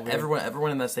 God, it's man. so weird.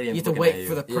 Everyone in that stadium. You have to looking at wait you.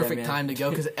 for the Yeah, perfect man. time to go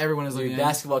because everyone is Your looking at you.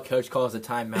 basketball coach calls a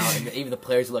timeout, and even the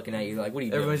players are looking at you like, "What are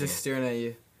you Everyone's doing?" just staring at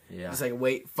you. Yeah, Just like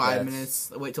wait 5 That's-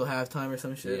 minutes, wait till halftime or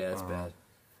some shit. yeah, that's bad.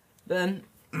 Then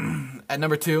at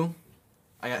number 2,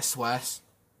 I got Swass.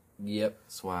 Yep,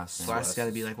 Swass. Swass has got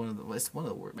to be like one of the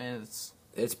worst, man.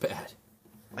 It's bad.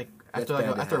 like That's after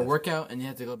bad to after a have. workout and you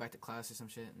have to go back to class or some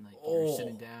shit and like you're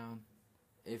sitting down.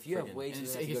 If you have Freaking- weights, And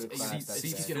you it's, have to go to it's, class. it's, That's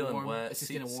it's just bad. getting feeling warm. wet. It's just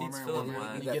Seats getting warmer and feeling warmer. wet.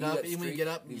 And You you get got up, that and when you streak, get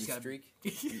up, you you just gotta.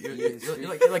 streak.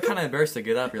 You're like kind of embarrassed to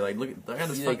get up. You're like, look, I got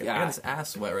this You fucking, think, I got this ass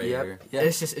sweat right Yep. here. Yeah.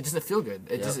 It's just it doesn't feel good.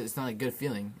 Yep. It's not a good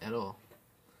feeling at all.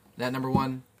 That number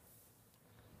 1,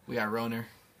 we got Roner.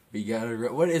 We got a.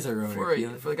 What is a roner?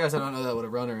 Keelan? For the guys that don't know what a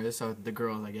Roner is, so the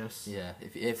girls, I guess. Yeah,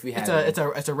 if we had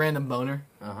It's a random boner.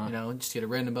 Uh-huh. You know, just get a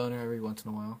random boner every once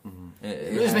in a while.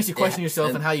 It Yeah, just makes you question yourself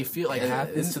and- and how you feel. Like it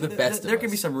happens to the best There of can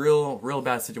be us. some real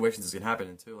bad situations that can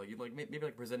happen too. Like you like maybe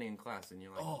like presenting in class and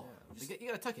you're like, Oh, you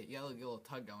gotta tuck it. You gotta get a little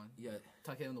tug going. yeah.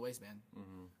 Tuck it in the waistband.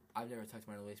 I've never tucked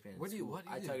mine in the waistband. What do you- what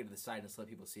do you I do? tuck it to the side and just let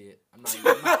people see it. I'm not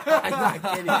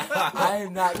kidding. I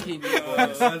am not kidding. You,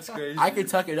 boys. that's crazy. I could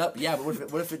tuck it up, yeah, but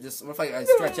what if I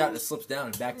stretch out and it slips down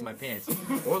and back to my pants?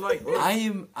 Or like,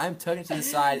 I'm tucking to the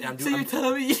side and I'm doing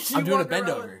a bend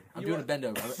over. I'm doing a bend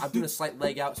over. I'm doing a slight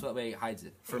leg out so that way it hides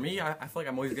it. for me, I feel like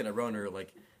I'm always getting a runner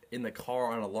like in the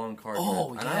car on a long car trip.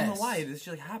 Oh, and I don't know yes. why this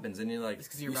shit like happens and you're like, It's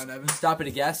because you're around You Evan. stop at a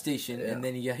gas station Yeah. and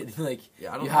then you get like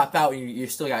Yeah, I don't you know. hop out and you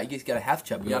just got a half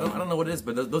chub. yeah, I going don't on. know what it is,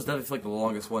 but those definitely feel like the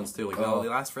longest ones too. Like Oh. they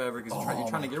last forever because you're Oh,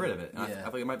 trying to my get rid of it. And God. I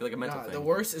feel like it might be like a mental Nah, thing. the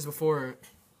worst is before,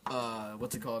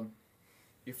 what's it called?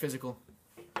 Your physical.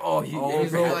 Oh, Oh,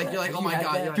 You're like, oh my had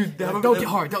god, that? you're like, Dude, that don't get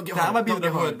hard, don't get hard. That might be don't the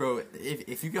get hard. hood, bro.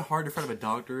 If you get hard in front of a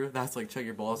doctor, that's like check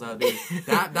your balls out, dude.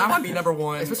 that might be number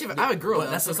 1. Especially if I have a girl. But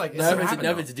That's that's just like No, it's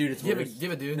if it's a dude, it's Give a worse.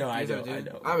 dude. No, I Give a don't, dude.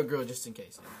 I don't. I have a girl just in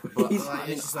case. But, It's I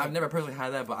just like- I've never personally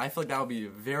had that, but I feel like that would be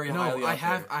very highly. No, I up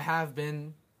have there. I have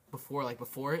been before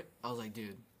it. I was like,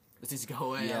 dude, let's just go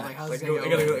away. Yeah. I'm like, how's Like, this gonna I go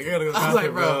gotta go. away? I gotta go. to the I was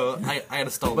like, bathroom, bro. I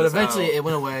gotta stall But this eventually out. it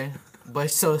went away. But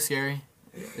it's so scary.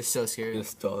 It's so scary.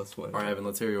 This tallest one. All right, Evan,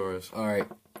 let's hear yours. All right.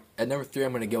 At number 3,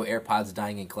 I'm gonna go AirPods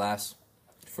dying in class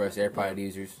for us AirPod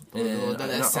users. Well,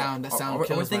 that sound Are we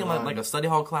kills thinking my like vibe. a study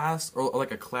hall class or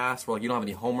like a class where like you don't have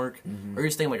any homework, or you're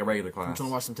just thinking like a regular I'm class? trying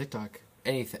to watch some TikTok.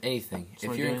 Anything. If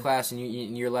wanna you're do in it? class and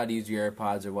you're allowed to use your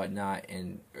AirPods or whatnot,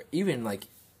 and even like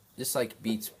just like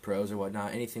Beats Pros or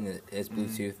whatnot, anything that has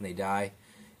Bluetooth and they die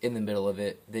in the middle of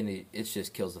it, then it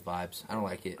just kills the vibes. I don't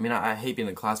like it. I mean, I hate being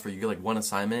in class where you get like one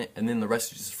assignment and then the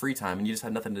rest is just free time and you just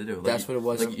have nothing to do. Like, That's what it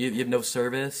was. Like you have no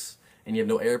service and you have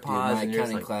no Dude, AirPods my and you're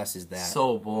just accounting like class is that.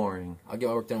 so boring. I'll get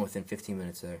my work done within 15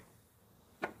 minutes there.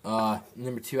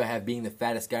 Number 2, I have being the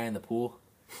fattest guy in the pool.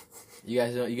 You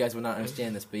guys will not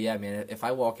understand this, but yeah, man, if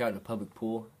I walk out in a public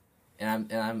pool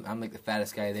and I'm like the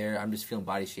fattest guy there, I'm just feeling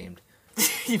body shamed.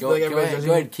 You Go, feel like go, everyone's ahead, judging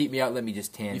go ahead you? and keep me out. Let me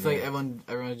just tan. You feel like man.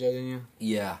 everyone's judging you?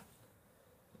 Yeah,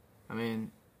 I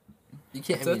mean, you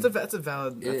can't. I so mean, that's a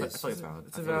valid. It I is. feel like it's valid.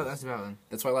 I feel like That's valid.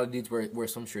 that's why a lot of dudes wear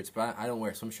swim shirts, but I don't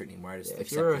wear a swim shirt anymore. I just If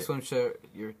accept you wear a it. swim shirt,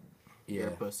 you're Yeah,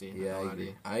 a pussy. Yeah, I'll I lie to agree.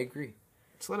 you. I agree.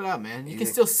 Just let it out, man. You Yeah. can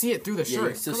still see it through the Yeah, you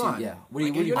shirt. can still Come see- on. yeah. What do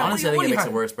you- Like, what do you- you're not- Honestly, I think what it do you makes it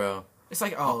hide? worse, bro. It's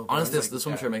like, oh, Honestly, it's the like,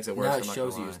 swim shirt makes it worse. Now I'm it not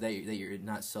shows gonna you lie. that you're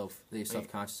not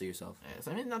self-conscious of yourself. Yeah,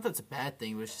 so, I mean, not that it's a bad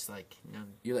thing, but it's just like, you know,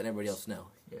 You're letting everybody else know.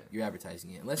 Yeah. You're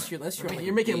advertising it. Unless you're I mean, like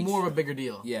you're a making it beach. more of a bigger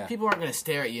deal. Yeah. People aren't gonna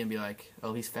stare at you and be like,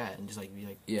 "Oh, he's fat," and just like be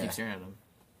like, Yeah. keep staring at him.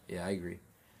 Yeah, I agree.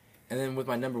 And then with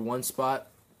my number 1 spot,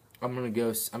 I'm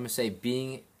gonna say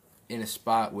being in a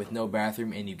spot with no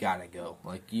bathroom and you gotta go.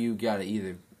 Like you gotta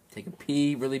either take a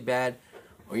pee really bad,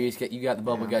 or you got the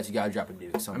bubble guts. You gotta drop a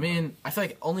dude. I mean, I feel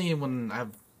like only when I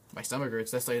have my stomach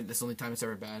hurts, that's the only time it's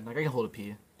ever bad. Like I can hold a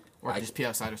pee. Or I just pee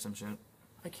outside or some shit.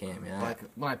 I can't, man. Like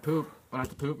when I have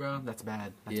to poop, bro, that's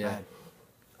bad. That's Yeah. bad.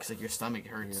 Cause like your stomach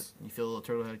hurts. You feel a little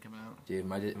turtle head coming out. Dude,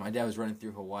 my dad was running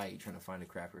through Hawaii trying to find a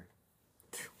crapper.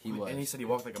 He was. And he said he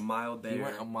walked like a mile there. He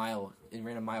went a mile and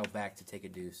ran a mile back to take a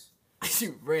deuce.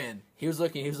 You ran. He was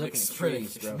looking at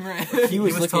trees, bro. He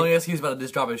was telling us he was about to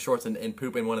just drop his shorts and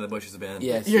poop in one of the bushes, man.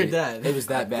 Yes, Your dude. dad. It was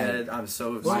that bad. I'm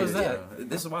so excited. What was that?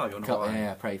 This is a while ago. No lie.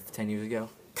 Yeah, probably 10 years ago.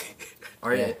 All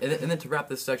right, Yeah. and then to wrap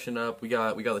this section up, we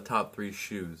got the top 3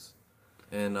 shoes,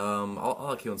 and I'll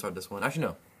let Keelan start this one. Actually,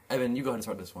 no, Evan, you go ahead and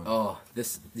start this one. Oh,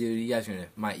 this dude, you guys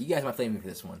might flame me for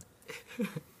this one.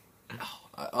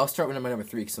 I'll start with my number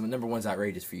 3 because number 1's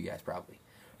outrageous for you guys probably.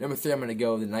 Number 3, I'm gonna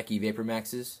go with the Nike Vapor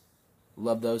Maxes.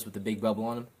 Love those with the big bubble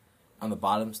on them, on the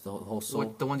bottoms, the whole sole.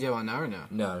 What, the ones you have on now or no?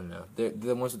 No. They're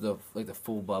the ones with the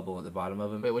full bubble at the bottom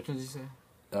of them. Wait, which ones did you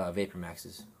say? Vapor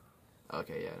Maxes.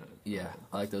 Okay, yeah. Yeah,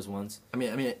 I like those ones. I mean,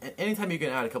 anytime you can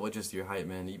add a couple inches to your height,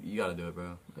 man, you gotta do it,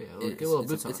 bro. Yeah, It's- get a little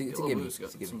it's a- boots on. it's a Get little gimme. boots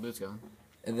It's a gimme. Some boots going.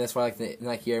 And that's why I like the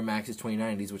Nike Air Maxes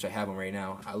 2090s, which I have them right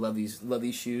now. I love these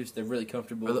shoes. They're really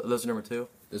comfortable. Those are number 2.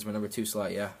 Those are my number 2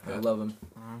 slot. Yeah, I Yeah. love them.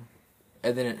 Uh-huh.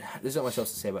 And then there's not much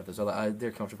else to say about those.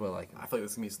 They're comfortable. I like them. I feel like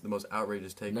this is gonna be the most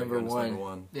outrageous take. Number right here on this one. Number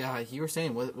 1. Yeah, you were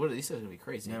saying what are these? Are gonna be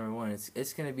crazy. Number 1,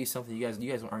 it's gonna be something you guys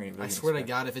aren't gonna really I swear to expect.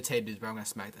 God, if it's Hey Dudes, bro, I'm gonna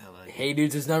smack the hell out of you. Hey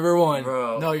Dudes is number 1.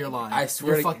 Bro. No, you're lying. I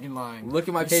swear you're to- fucking lying. Look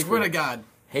at my I paper. swear to God,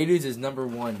 Hey Dudes is number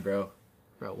 1, bro.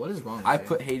 bro. What is wrong with I you?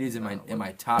 put Hey Dudes in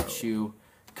my top shoe.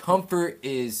 Comfort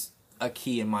is a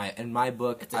key in my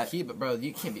book. It's a key, but bro,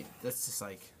 you can't be. That's just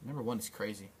like number 1 is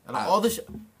crazy. Out I-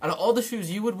 of all the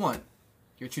shoes you would want,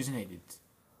 you're choosing Hey Dudes.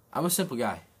 I'm a simple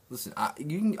guy. Listen, I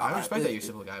respect that you're a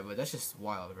simple guy, but that's just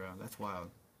wild, bro. That's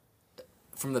wild.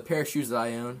 From the pair of shoes that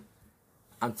I own,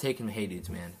 I'm taking Hey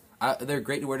Dudes, man. They're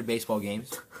great to wear to baseball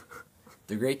games.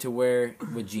 They're great to wear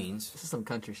with jeans. This is some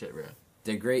country shit, bro.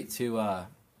 They're great to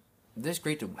they're just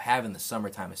great to have in the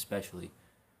summertime, especially.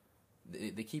 They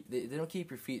don't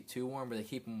keep your feet too warm, but they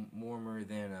keep them warmer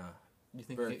than You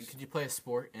think Birds. could you play a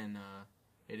sport in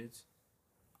Hey Dudes?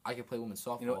 I could play women's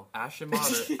softball. You know, Ashton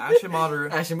Motter,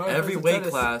 Ashton Motter every plays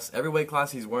weight tennis.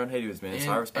 class, he's wearing Hey Dudes, man. And,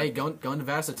 so I respect. hey, going to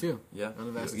Vasa too. Yeah.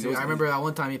 Going to Vasa He too. was- I remember that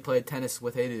one time he played tennis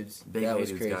with Hey Dudes. Big That Hey was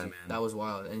Dudes crazy. guy, man. That was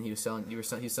wild, and he was selling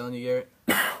you, Garrett.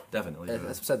 Definitely.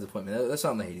 That's besides the point, man. That's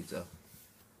not my Hey Dudes, though.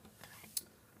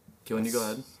 Keelan, you go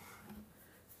ahead.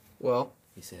 Well,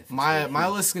 He said my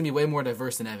list is gonna be way more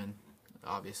diverse than Evan,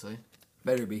 obviously,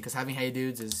 better be. because having Hey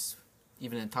Dudes is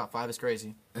even in top 5 is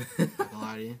crazy. Not gonna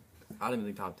lie to you. I don't even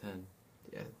think top 10.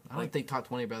 Yeah, I don't think top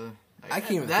 20, brother. I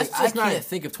can't even. That's I just not. can't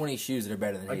think of 20 shoes that are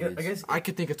better than Hey Dudes. I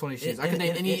could think of 20 shoes. I In- could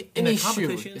name in- any in a shoe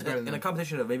competition- is better than in a that.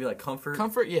 competition of maybe like comfort.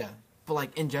 Comfort, yeah, but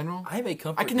like in general, I have a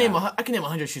comfort. I can name now. I can name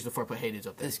 100 shoes before I put Hey Dudes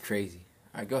up there. That's crazy.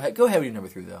 All right, go ahead. Go ahead with your number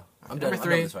 3, though. I'm done. Number I'm done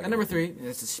three, with this and argument. number 3,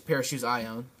 it's a pair of shoes I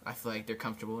own. I feel like they're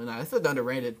comfortable, and I feel they're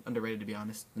underrated. Underrated, to be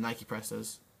honest. The Nike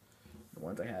Prestos. The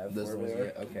ones I have. Those are the ones,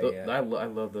 yeah. Okay, Th- yeah. I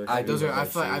love those. I shoes. do Those are. love I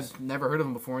those feel like shoes. I've never heard of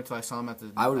them before until I saw them at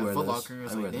the I would wear Foot those. Locker. I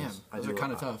was I like, wear damn, those. those are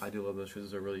kind of tough. I do love those shoes.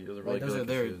 Those are really Like, good those are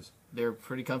looking shoes. they're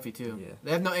pretty comfy too. Yeah.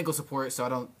 They have no ankle support, so I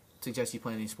don't suggest you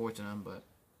play any sports in them. But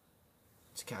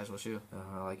it's a casual shoe.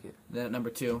 I like it. Then at number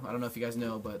 2, I don't know if you guys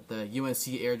know, but the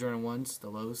UNC Air Jordan 1s, the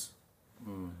lows,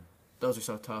 Mm, those are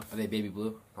so tough. Are they baby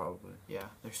blue? probably. Yeah,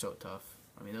 they're so tough.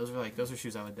 I mean, those are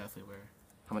shoes I would definitely wear.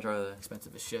 How much are they?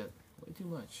 Expensive as shit. Way too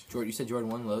much. Jordan, you said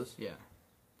Jordan 1 lows? Yeah.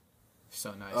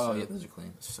 So nice. Oh, yeah, those are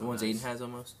clean. So the ones nice. Aiden has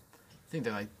almost? I think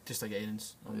they're like just like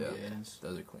Aiden's. Yeah. Aiden's.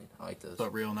 Those are clean. I like those.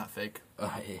 But real, not fake.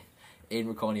 Oh, yeah. Aiden,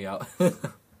 we're calling you out.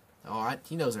 Oh,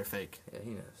 he knows they're fake. Yeah, he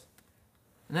knows.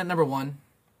 And at number 1,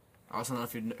 I also don't know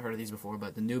if you've heard of these before,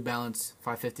 but the New Balance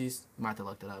 550s. You might have to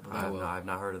look that up. But I've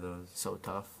not heard of those. so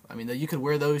tough. I mean, you could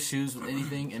wear those shoes with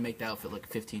anything and make the outfit look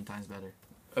 15 times better.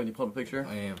 Oh, you pull up a picture?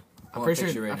 I am. I'm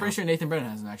pretty sure Nathan Brennan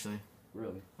has them actually.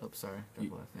 Really? Oh, sorry.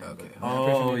 You- Yeah, okay. but I'm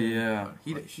pretty sure Nathan- yeah. Oh,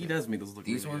 He shit. does make those look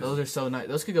These really ones? good. Those are so nice.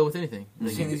 Those could go with anything. You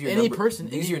Like, think these are your any number- person.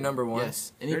 These are your number 1?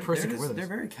 Yes, any person can wear them. They're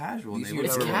very casual. These They are look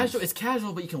It's number really- casual. It's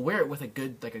casual, but you can wear it with a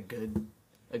good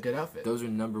outfit. Those are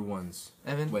number 1s.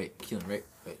 Evan, Wait, Keelan, right?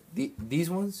 Wait. These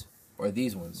ones or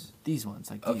these ones? these ones,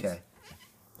 like these. Okay.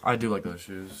 I do like those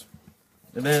shoes.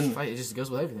 And then Fight, it just goes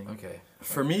with everything. Okay.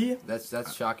 for me, That's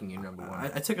shocking. You're number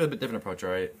 1. I took a bit different approach,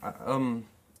 right?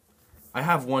 I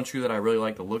have one shoe that I really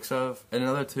like the looks of, and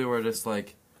another two are just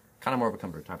like kind of more of a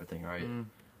comfort type of thing, right?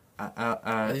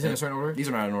 Are these in a certain order? These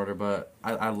are not in order, but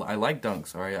I like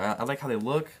Dunks, all right? I like how they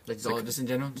look. Like just in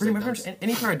general. Just Pretty like much dunks?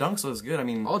 any pair of Dunks looks good. I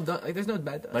mean, All like there's no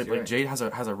bad dunks. like you're right. Jade has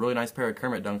a really nice pair of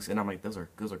Kermit Dunks, and I'm like those are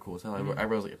cool as hell. Mm-hmm. I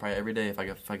wear those probably every day if I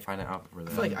could find an outfit for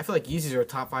I that. feel like Yeezys are a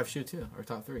top 5 shoe too, or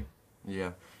top 3.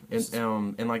 Yeah,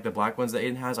 and like the black ones that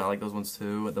Aiden has, I like those ones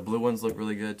too. The blue ones look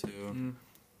really good too. Mm.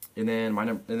 And then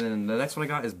the next one I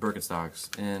got is Birkenstocks,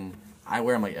 and I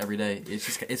wear them like every day.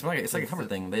 It's like a comfort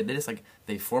thing. They just like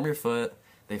they form your foot.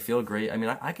 They feel great. I mean,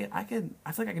 I feel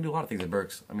like I can do a lot of things at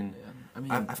Birks. I mean,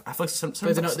 I feel like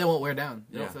sometimes they won't wear down.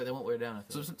 Yeah. They won't wear down. I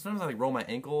feel. So sometimes I like roll my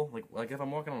ankle, like if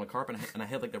I'm walking on the carpet and I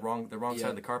hit like the wrong side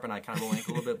of the carpet, and I kind of roll my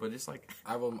ankle a little bit, but just like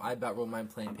I about roll mine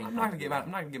playing ping I'm pong. not gonna get out.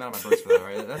 I'm not gonna get out of my Birks for that,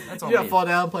 right? That's on You me. gotta fall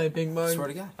down playing ping pong. Swear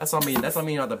to God. That's on me. That's on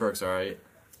me, not the Birks, all right.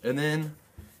 And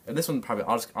this one probably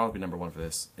I'll be number one for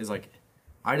this. Is like,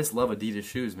 I just love Adidas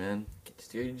shoes, man.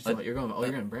 You're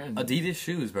going brand. Adidas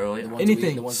shoes, bro. Like,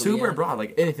 Anything. The ones that we super have. broad,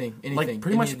 like anything. like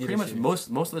pretty much shoes.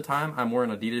 most of the time I'm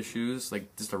wearing Adidas shoes,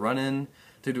 like just to run in,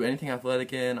 to do anything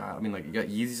athletic in. I mean, like you got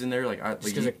Yeezys in there, like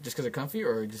Just because they're comfy,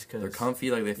 or just because they're comfy,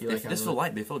 like they like how just they feel look?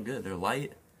 light. They feel good. They're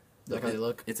light. like how they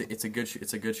look. It's a good shoe.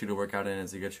 It's a good shoe to work out in.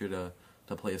 It's a good shoe to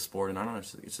play a sport, and I don't know.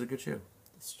 It's a good shoe.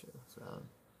 That's true. So,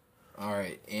 All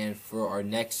right, and for our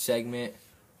next segment,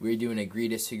 we're doing agree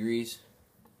disagrees.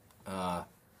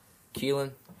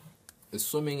 Keelan, is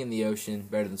swimming in the ocean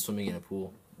better than swimming in a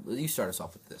pool? You start us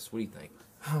off with this. What do you think?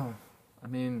 I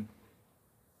mean,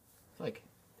 like,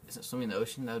 isn't swimming in the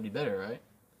ocean that would be better, right?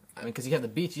 I mean, because you have the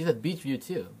beach. You have the beach view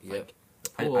too. Yep. Like,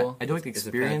 the pool. I do like the It's a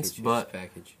experience, package, but it's a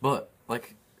package.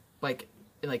 like like,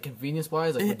 in, like convenience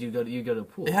wise, like, would you go to a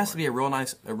pool? it has to be a real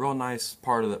nice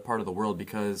part of the world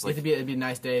because like it'd be a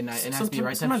nice day, and it has to be the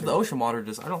right sometimes temperature. the ocean water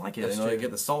just I don't like it. That's You know, you true.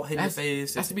 get the salt hitting your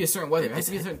face. It has to be a certain weather. It has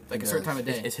to be a certain time of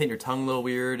day. It's hitting your tongue a little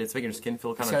weird. It's making your skin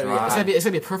feel kind It's of gotta be- dry. It's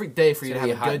gonna be a perfect day for you to It's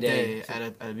have gonna a be a good hot day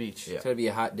day. at a beach. It's gonna be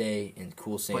a hot day and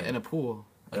cool sand. But in a pool,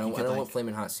 I don't you could, want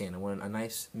flaming hot sand. I want a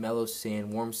nice mellow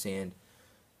sand, warm sand,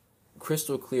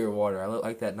 crystal clear water. I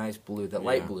like that nice blue, that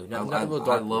light blue. Not a little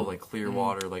dark I love blue. like clear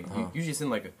water. Like usually it's in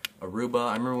like Aruba.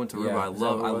 I remember we went to Aruba. Yeah, I is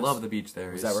that where it was? love the beach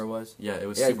there. Was that where it was? Yeah, it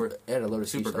was Yeah, super it had a load of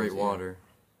super seashells, great yeah. water.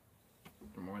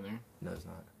 more there. No, it's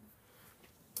not.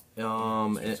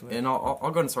 And I'll go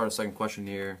ahead and start a second question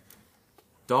here.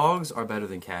 Dogs are better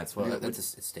than cats. Well, that's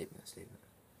a statement.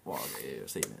 Well, yeah,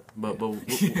 statement. But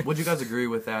would you guys agree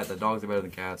with that? That dogs are better than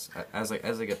cats as like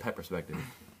a pet perspective?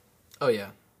 Oh yeah.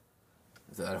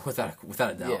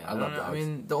 Without a doubt. I love dogs. I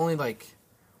mean, the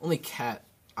only cat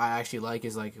I actually like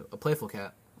is like a playful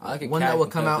cat. I like a one cat that will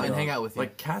who come can out play and dog. hang out with you.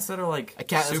 Like cats that are like a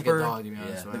cat super. is like a dog, to be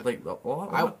honest. Yeah. Right? Like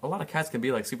a lot of cats can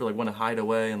be like super like want to hide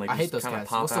away and like I hate just those kind of cats.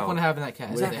 pop What's out. the point of having that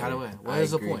cat? Exactly. They hide away. What I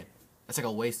is the agree. point? It's like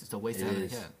a waste. It's a waste It to have a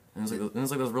is. cat. And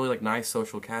it's like those really like nice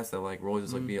social cats that like will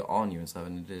just like be on you and stuff,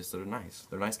 and they're nice.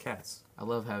 They're nice cats. I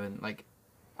love having like,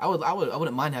 I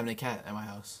wouldn't mind having a cat at my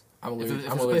house. I'm If allergic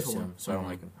it's I'm a allergic playful to one. them, so I don't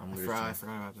like them. I'm I allergic to forgot, I them.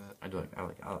 forgot about that. I do like I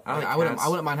like I cats.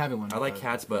 wouldn't mind having one. I like but-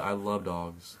 cats, but I love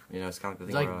dogs. You know, it's kind of the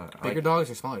Do thing you where like I bigger dogs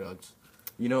or smaller dogs?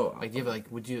 You know, Like, do you have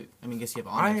like? Would you? I mean, guess you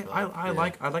have I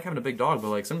Onyx. I like having a big dog, but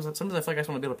like sometimes I feel like I just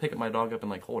want to be able to pick up my dog up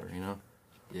and like hold her. You know.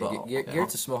 Yeah, But-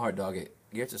 Garrett's a small heart dog.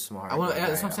 Garrett's a small heart. I want. dog.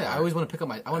 That's what I'm saying. I always want to pick up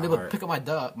my. I want to be able to pick up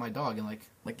my dog and like.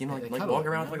 Like you know, They like cuddle, walk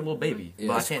around you know? like a little baby. Yeah.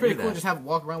 But I It's It's can't pretty do cool. that. Just have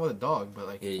walk around with a dog, but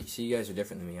like. Yeah, see, you guys are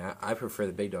different than me. I prefer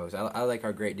the big dogs. I like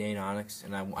our Great Dane Onyx,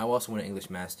 and I also want an English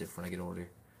Mastiff when I get older.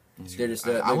 They're just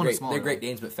I they're want a great. smaller They're Great dog.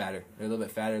 Danes, but fatter. They're a little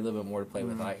bit fatter, a little bit more to play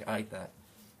with. I like that.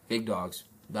 Big dogs.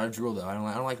 Not a drool though. I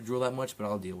don't like drool that much, but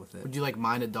I'll deal with it. Would you like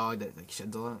mind a dog that like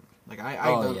sheds a lot? Like I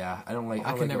Oh don't- yeah, I don't like.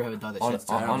 I could never have a dog that sheds.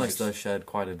 I don't Onyx like- does shed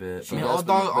quite a bit. She I mean, does, all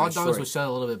but all it's dogs short. will shed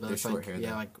a little bit, but They're it's short like hair, yeah,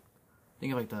 though. like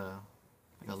think of like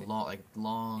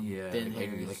long, Yeah, thin like,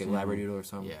 hairs. like a Labradoodle or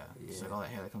something. Yeah, it's like all that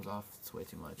hair that comes off. It's way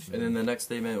too much. And then the next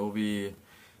statement will be,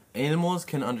 animals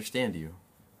can understand you.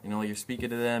 You know, like you're speaking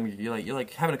to them. You're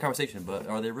like having a conversation, but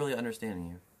are they really understanding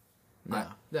you? No,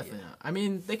 definitely not. I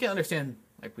mean, they can understand,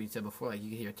 like we said before, like you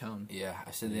can hear tone. Yeah,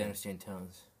 I said they understand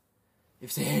tones.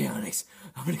 If you say, "Hey, Onyx,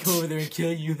 I'm gonna go over there and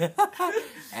kill you,"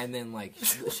 and then like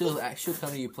she'll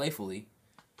come to you playfully,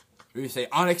 or you say,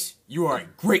 "Onyx, you are a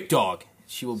great dog."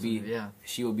 She will be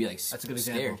like That's a good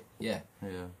scared. example. Yeah,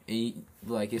 Yeah.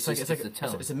 like it's It's the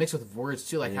tone. it's a mix with words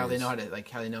too, like It how they is. know how to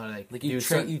like Like do you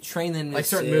train them to like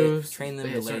certain sit, moves, train them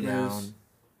yeah, to lay certain down, moves.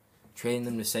 train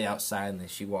them to stay outside, and then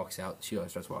she walks out. She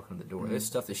always starts walking to the door. There's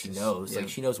stuff that she It's knows. just- Like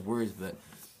yeah. she knows words, but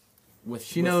with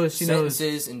She knows-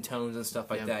 sentences and tones and stuff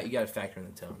like Yeah. that. You got to factor in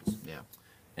the tones. Yeah.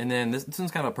 And then this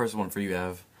one's kind of a personal one for you,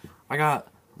 Ev. I got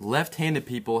left-handed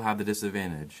people have the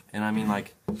disadvantage, and I mean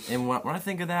like, and when I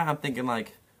think of that, I'm thinking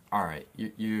like, all right,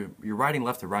 you're writing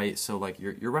left to right, so like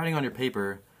you're writing on your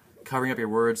paper, covering up your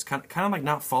words, kind of like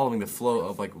not following the flow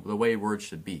of like the way words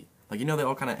should be. Like you know they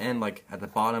all kind of end like at the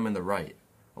bottom and the right.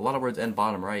 A lot of words end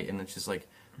bottom right, and it's just like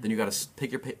then you got to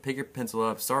pick your pencil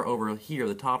up, start over here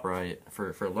the top right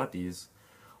for lefties,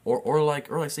 or like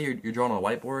say you're drawing on a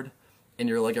whiteboard. and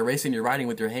you're like erasing your writing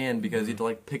with your hand because you have to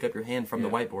like pick up your hand from the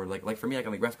Yeah. whiteboard. Like for me, I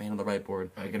can like rest my hand on the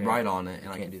whiteboard. I can can't. write on it, and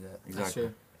I I can't do that. Exactly.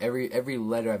 true. Every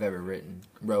letter I've ever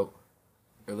wrote,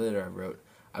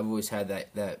 I've always had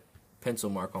that pencil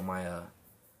mark on my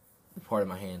part of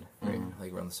my hand, right,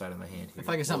 like around the side of my hand. I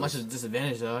feel like it's not much of a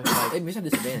disadvantage though. I feel like It's a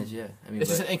disadvantage, yeah. I mean, it's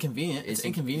just but inconvenient. It's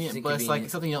inconvenient, but it's like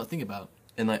something you don't think about.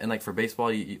 And like for baseball,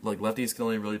 like lefties can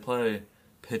only really play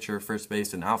pitcher, first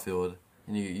base, and outfield,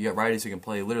 and you got righties who can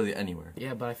play literally anywhere.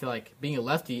 Yeah, but I feel like being a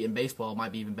lefty in baseball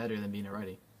might be even better than being a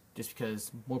righty, just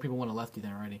because more people want a lefty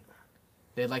than a righty.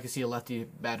 They'd like to see a lefty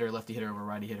batter, lefty hitter over a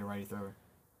righty hitter, righty thrower.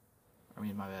 I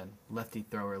mean, my bad. Lefty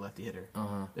thrower, lefty hitter.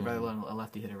 They'd rather let a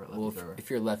lefty hitter, a lefty thrower. if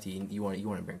you're a lefty, you want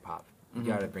to bring pop. You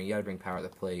gotta bring power to the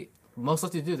plate. Most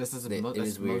lefties do. That's It that's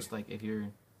is weird. most like if you're.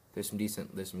 There's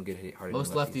some good hard.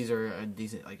 Most lefties are a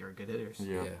decent, like, are good hitters.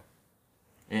 Yeah.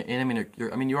 And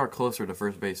I mean, you are closer to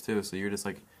first base too, so you're just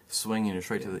like swinging, you're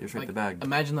straight to Like, the bag.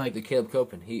 Imagine like The Caleb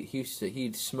Copen,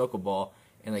 he'd smoke a ball,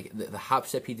 and like the hop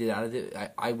step he did out of it,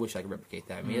 I wish I could replicate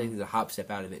that. I mean, like, the hop step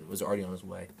out of it was already on his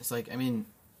way. it's like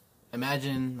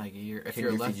imagine like if Ken you're a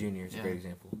Griffey lefty. Jr. is a great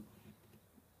example.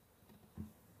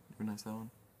 Very nice, that one.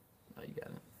 Oh, you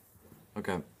got it.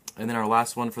 Okay, and then our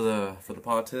last one for the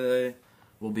pod today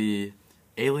will be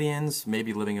aliens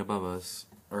maybe living above us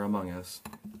or among us.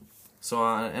 So,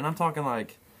 and I'm talking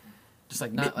like Just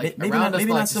like not like maybe around not, us, maybe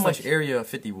but, not like, so just, much like, Area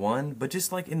 51, but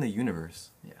just like in the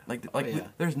universe. Yeah. Like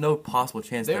there's no possible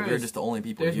chance that we're just the only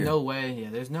people There's here. no way. Yeah,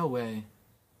 there's no way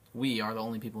we are the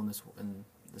only people in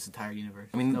this entire universe.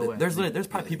 I mean, no way. there's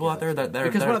probably people out there that are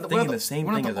because we're not thinking we're the same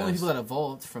we're thing not as the only us. people that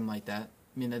evolved from like that.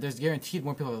 I mean, there's guaranteed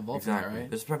more people have evolved Exactly. from that, right?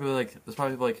 There's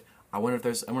probably people like I wonder if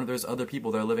there's other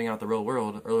people that are living out the real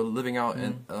world or living out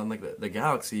in like the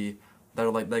galaxy that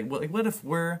are like what if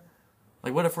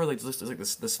we're like just like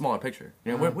the smaller picture,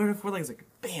 you know? What if we're like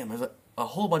bam, there's a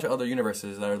whole bunch of other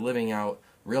universes that are living out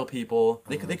real people.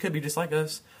 They could be just like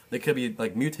us. They could be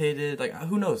like mutated. Like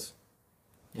who knows?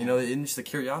 You know, and just the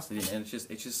curiosity, and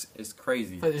it's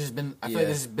crazy. I feel like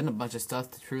there's been a bunch of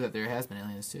stuff to prove that there has been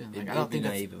aliens too. Like, I don't think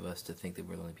that's naive of us to think that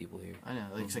we're the only people here. I know,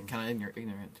 like it's like kind of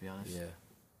ignorant to be honest. Yeah.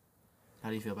 How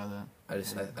do you feel about that? I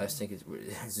just think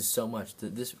it's just so much.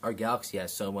 Our galaxy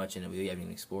has so much in it we haven't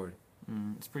even explored.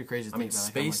 It's pretty crazy to I mean, think about.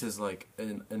 space is like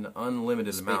an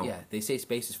unlimited amount. Yeah, they say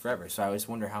space is forever, so I just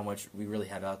wonder how much we really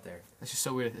have out there. It's just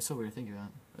so weird. It's so weird to think about.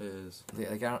 It is.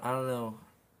 Like I don't know.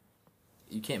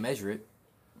 You can't measure it.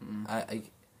 I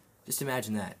just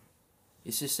imagine that.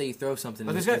 It's just say you throw something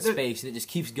But in there's space and it just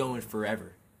keeps going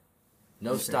forever.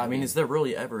 No stopping. I mean, is there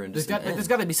really ever? There's got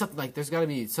to be something like there's got to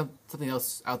be something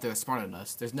else out there that's smarter than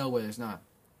us. There's no way there's not.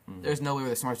 There's no way we're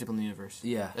the smartest people in the universe.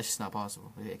 Yeah. That's just not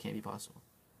possible. It can't be possible.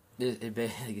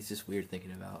 It's just weird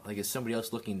thinking about. Like, is somebody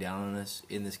else looking down on us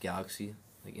in this galaxy?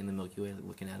 Like, in the Milky Way, like,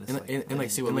 looking at us? And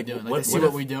like See what we're doing. Like, what see if-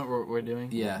 what we're doing.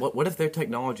 Yeah. What if their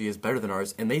technology is better than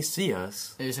ours and they see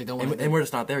us They just like don't want and we're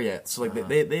just not there yet? So like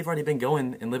they've already been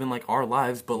going and living like our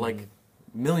lives, but like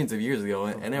millions of years ago,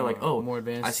 and they're like, oh, more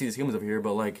advanced. I see these humans over here,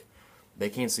 but like they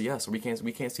can't see us, or we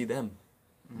can't see them.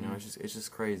 You know, it's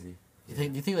just crazy. Do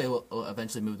you think they will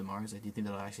eventually move to Mars? Like, do you think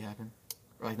that'll actually happen?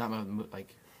 Or like not move,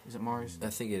 like is it Mars? I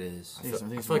think it is. I think it's I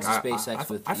Mars. feel like SpaceX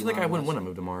with I feel like I Elon wouldn't Musk. want to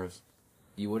move to Mars.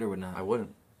 You would or would not? I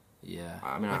wouldn't. Yeah.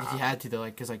 I mean, Like if you had to though,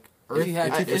 like because like If you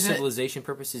had to for isn't it- civilization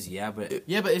purposes, yeah, but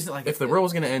Yeah, but isn't it like if the world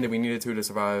was gonna end and we needed to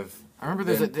survive, I remember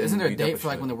then isn't there a we'd date definitely for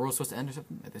like should. when the world's supposed to end or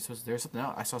something? Like, there's something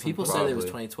else. I saw something. people about said it was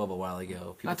Probably. 2012 a while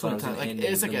ago. People Not thought it was 20 gonna like end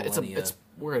it's in like the millennia, it's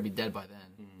we're gonna be dead by then.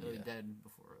 We'll Yeah. be dead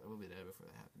before we'll be dead before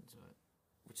that happens. But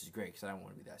which is great because I don't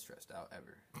want to be that stressed out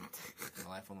ever. My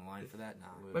life on the line for that,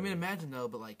 nah. I mean, imagine though,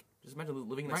 but like just imagine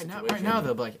living in that right now, situation.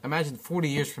 though, but like imagine 40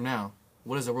 years from now,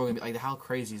 what is the world gonna be like? How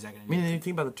crazy is that gonna I be? mean, and you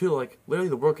think about it too. Like literally,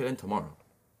 the world could end tomorrow.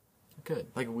 It could,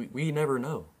 Like we never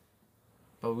know.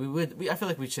 but I feel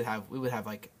like we would have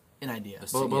like an idea.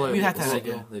 But like, we'd have to well, have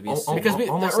an idea There'd be a al- signal. because the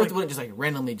almost Earth like- wouldn't just like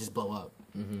randomly just blow up.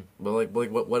 But like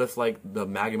what if like the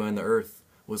magma in the Earth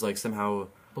was like somehow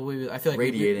But I feel like we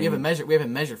Radiating. have a measure. We have a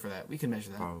measure for that. We can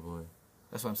measure that. probably.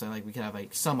 That's what I'm saying. Like we can have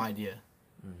like some idea.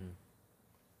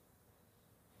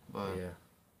 But Yeah.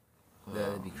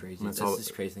 That'd be crazy. That's That's all-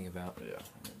 just crazy thing about. Yeah.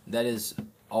 That is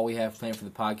all we have planned for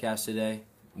the podcast today.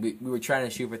 We were trying to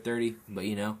shoot for 30, but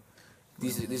you know, we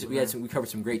covered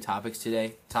some great topics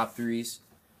today. Top threes.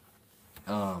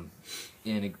 And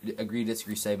agree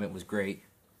disagree segment was great.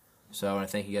 So I want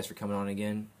to thank you guys for coming on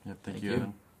again. Yeah. Thank Thank you. you.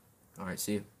 Evan. All right,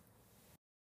 see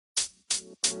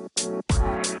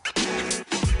you.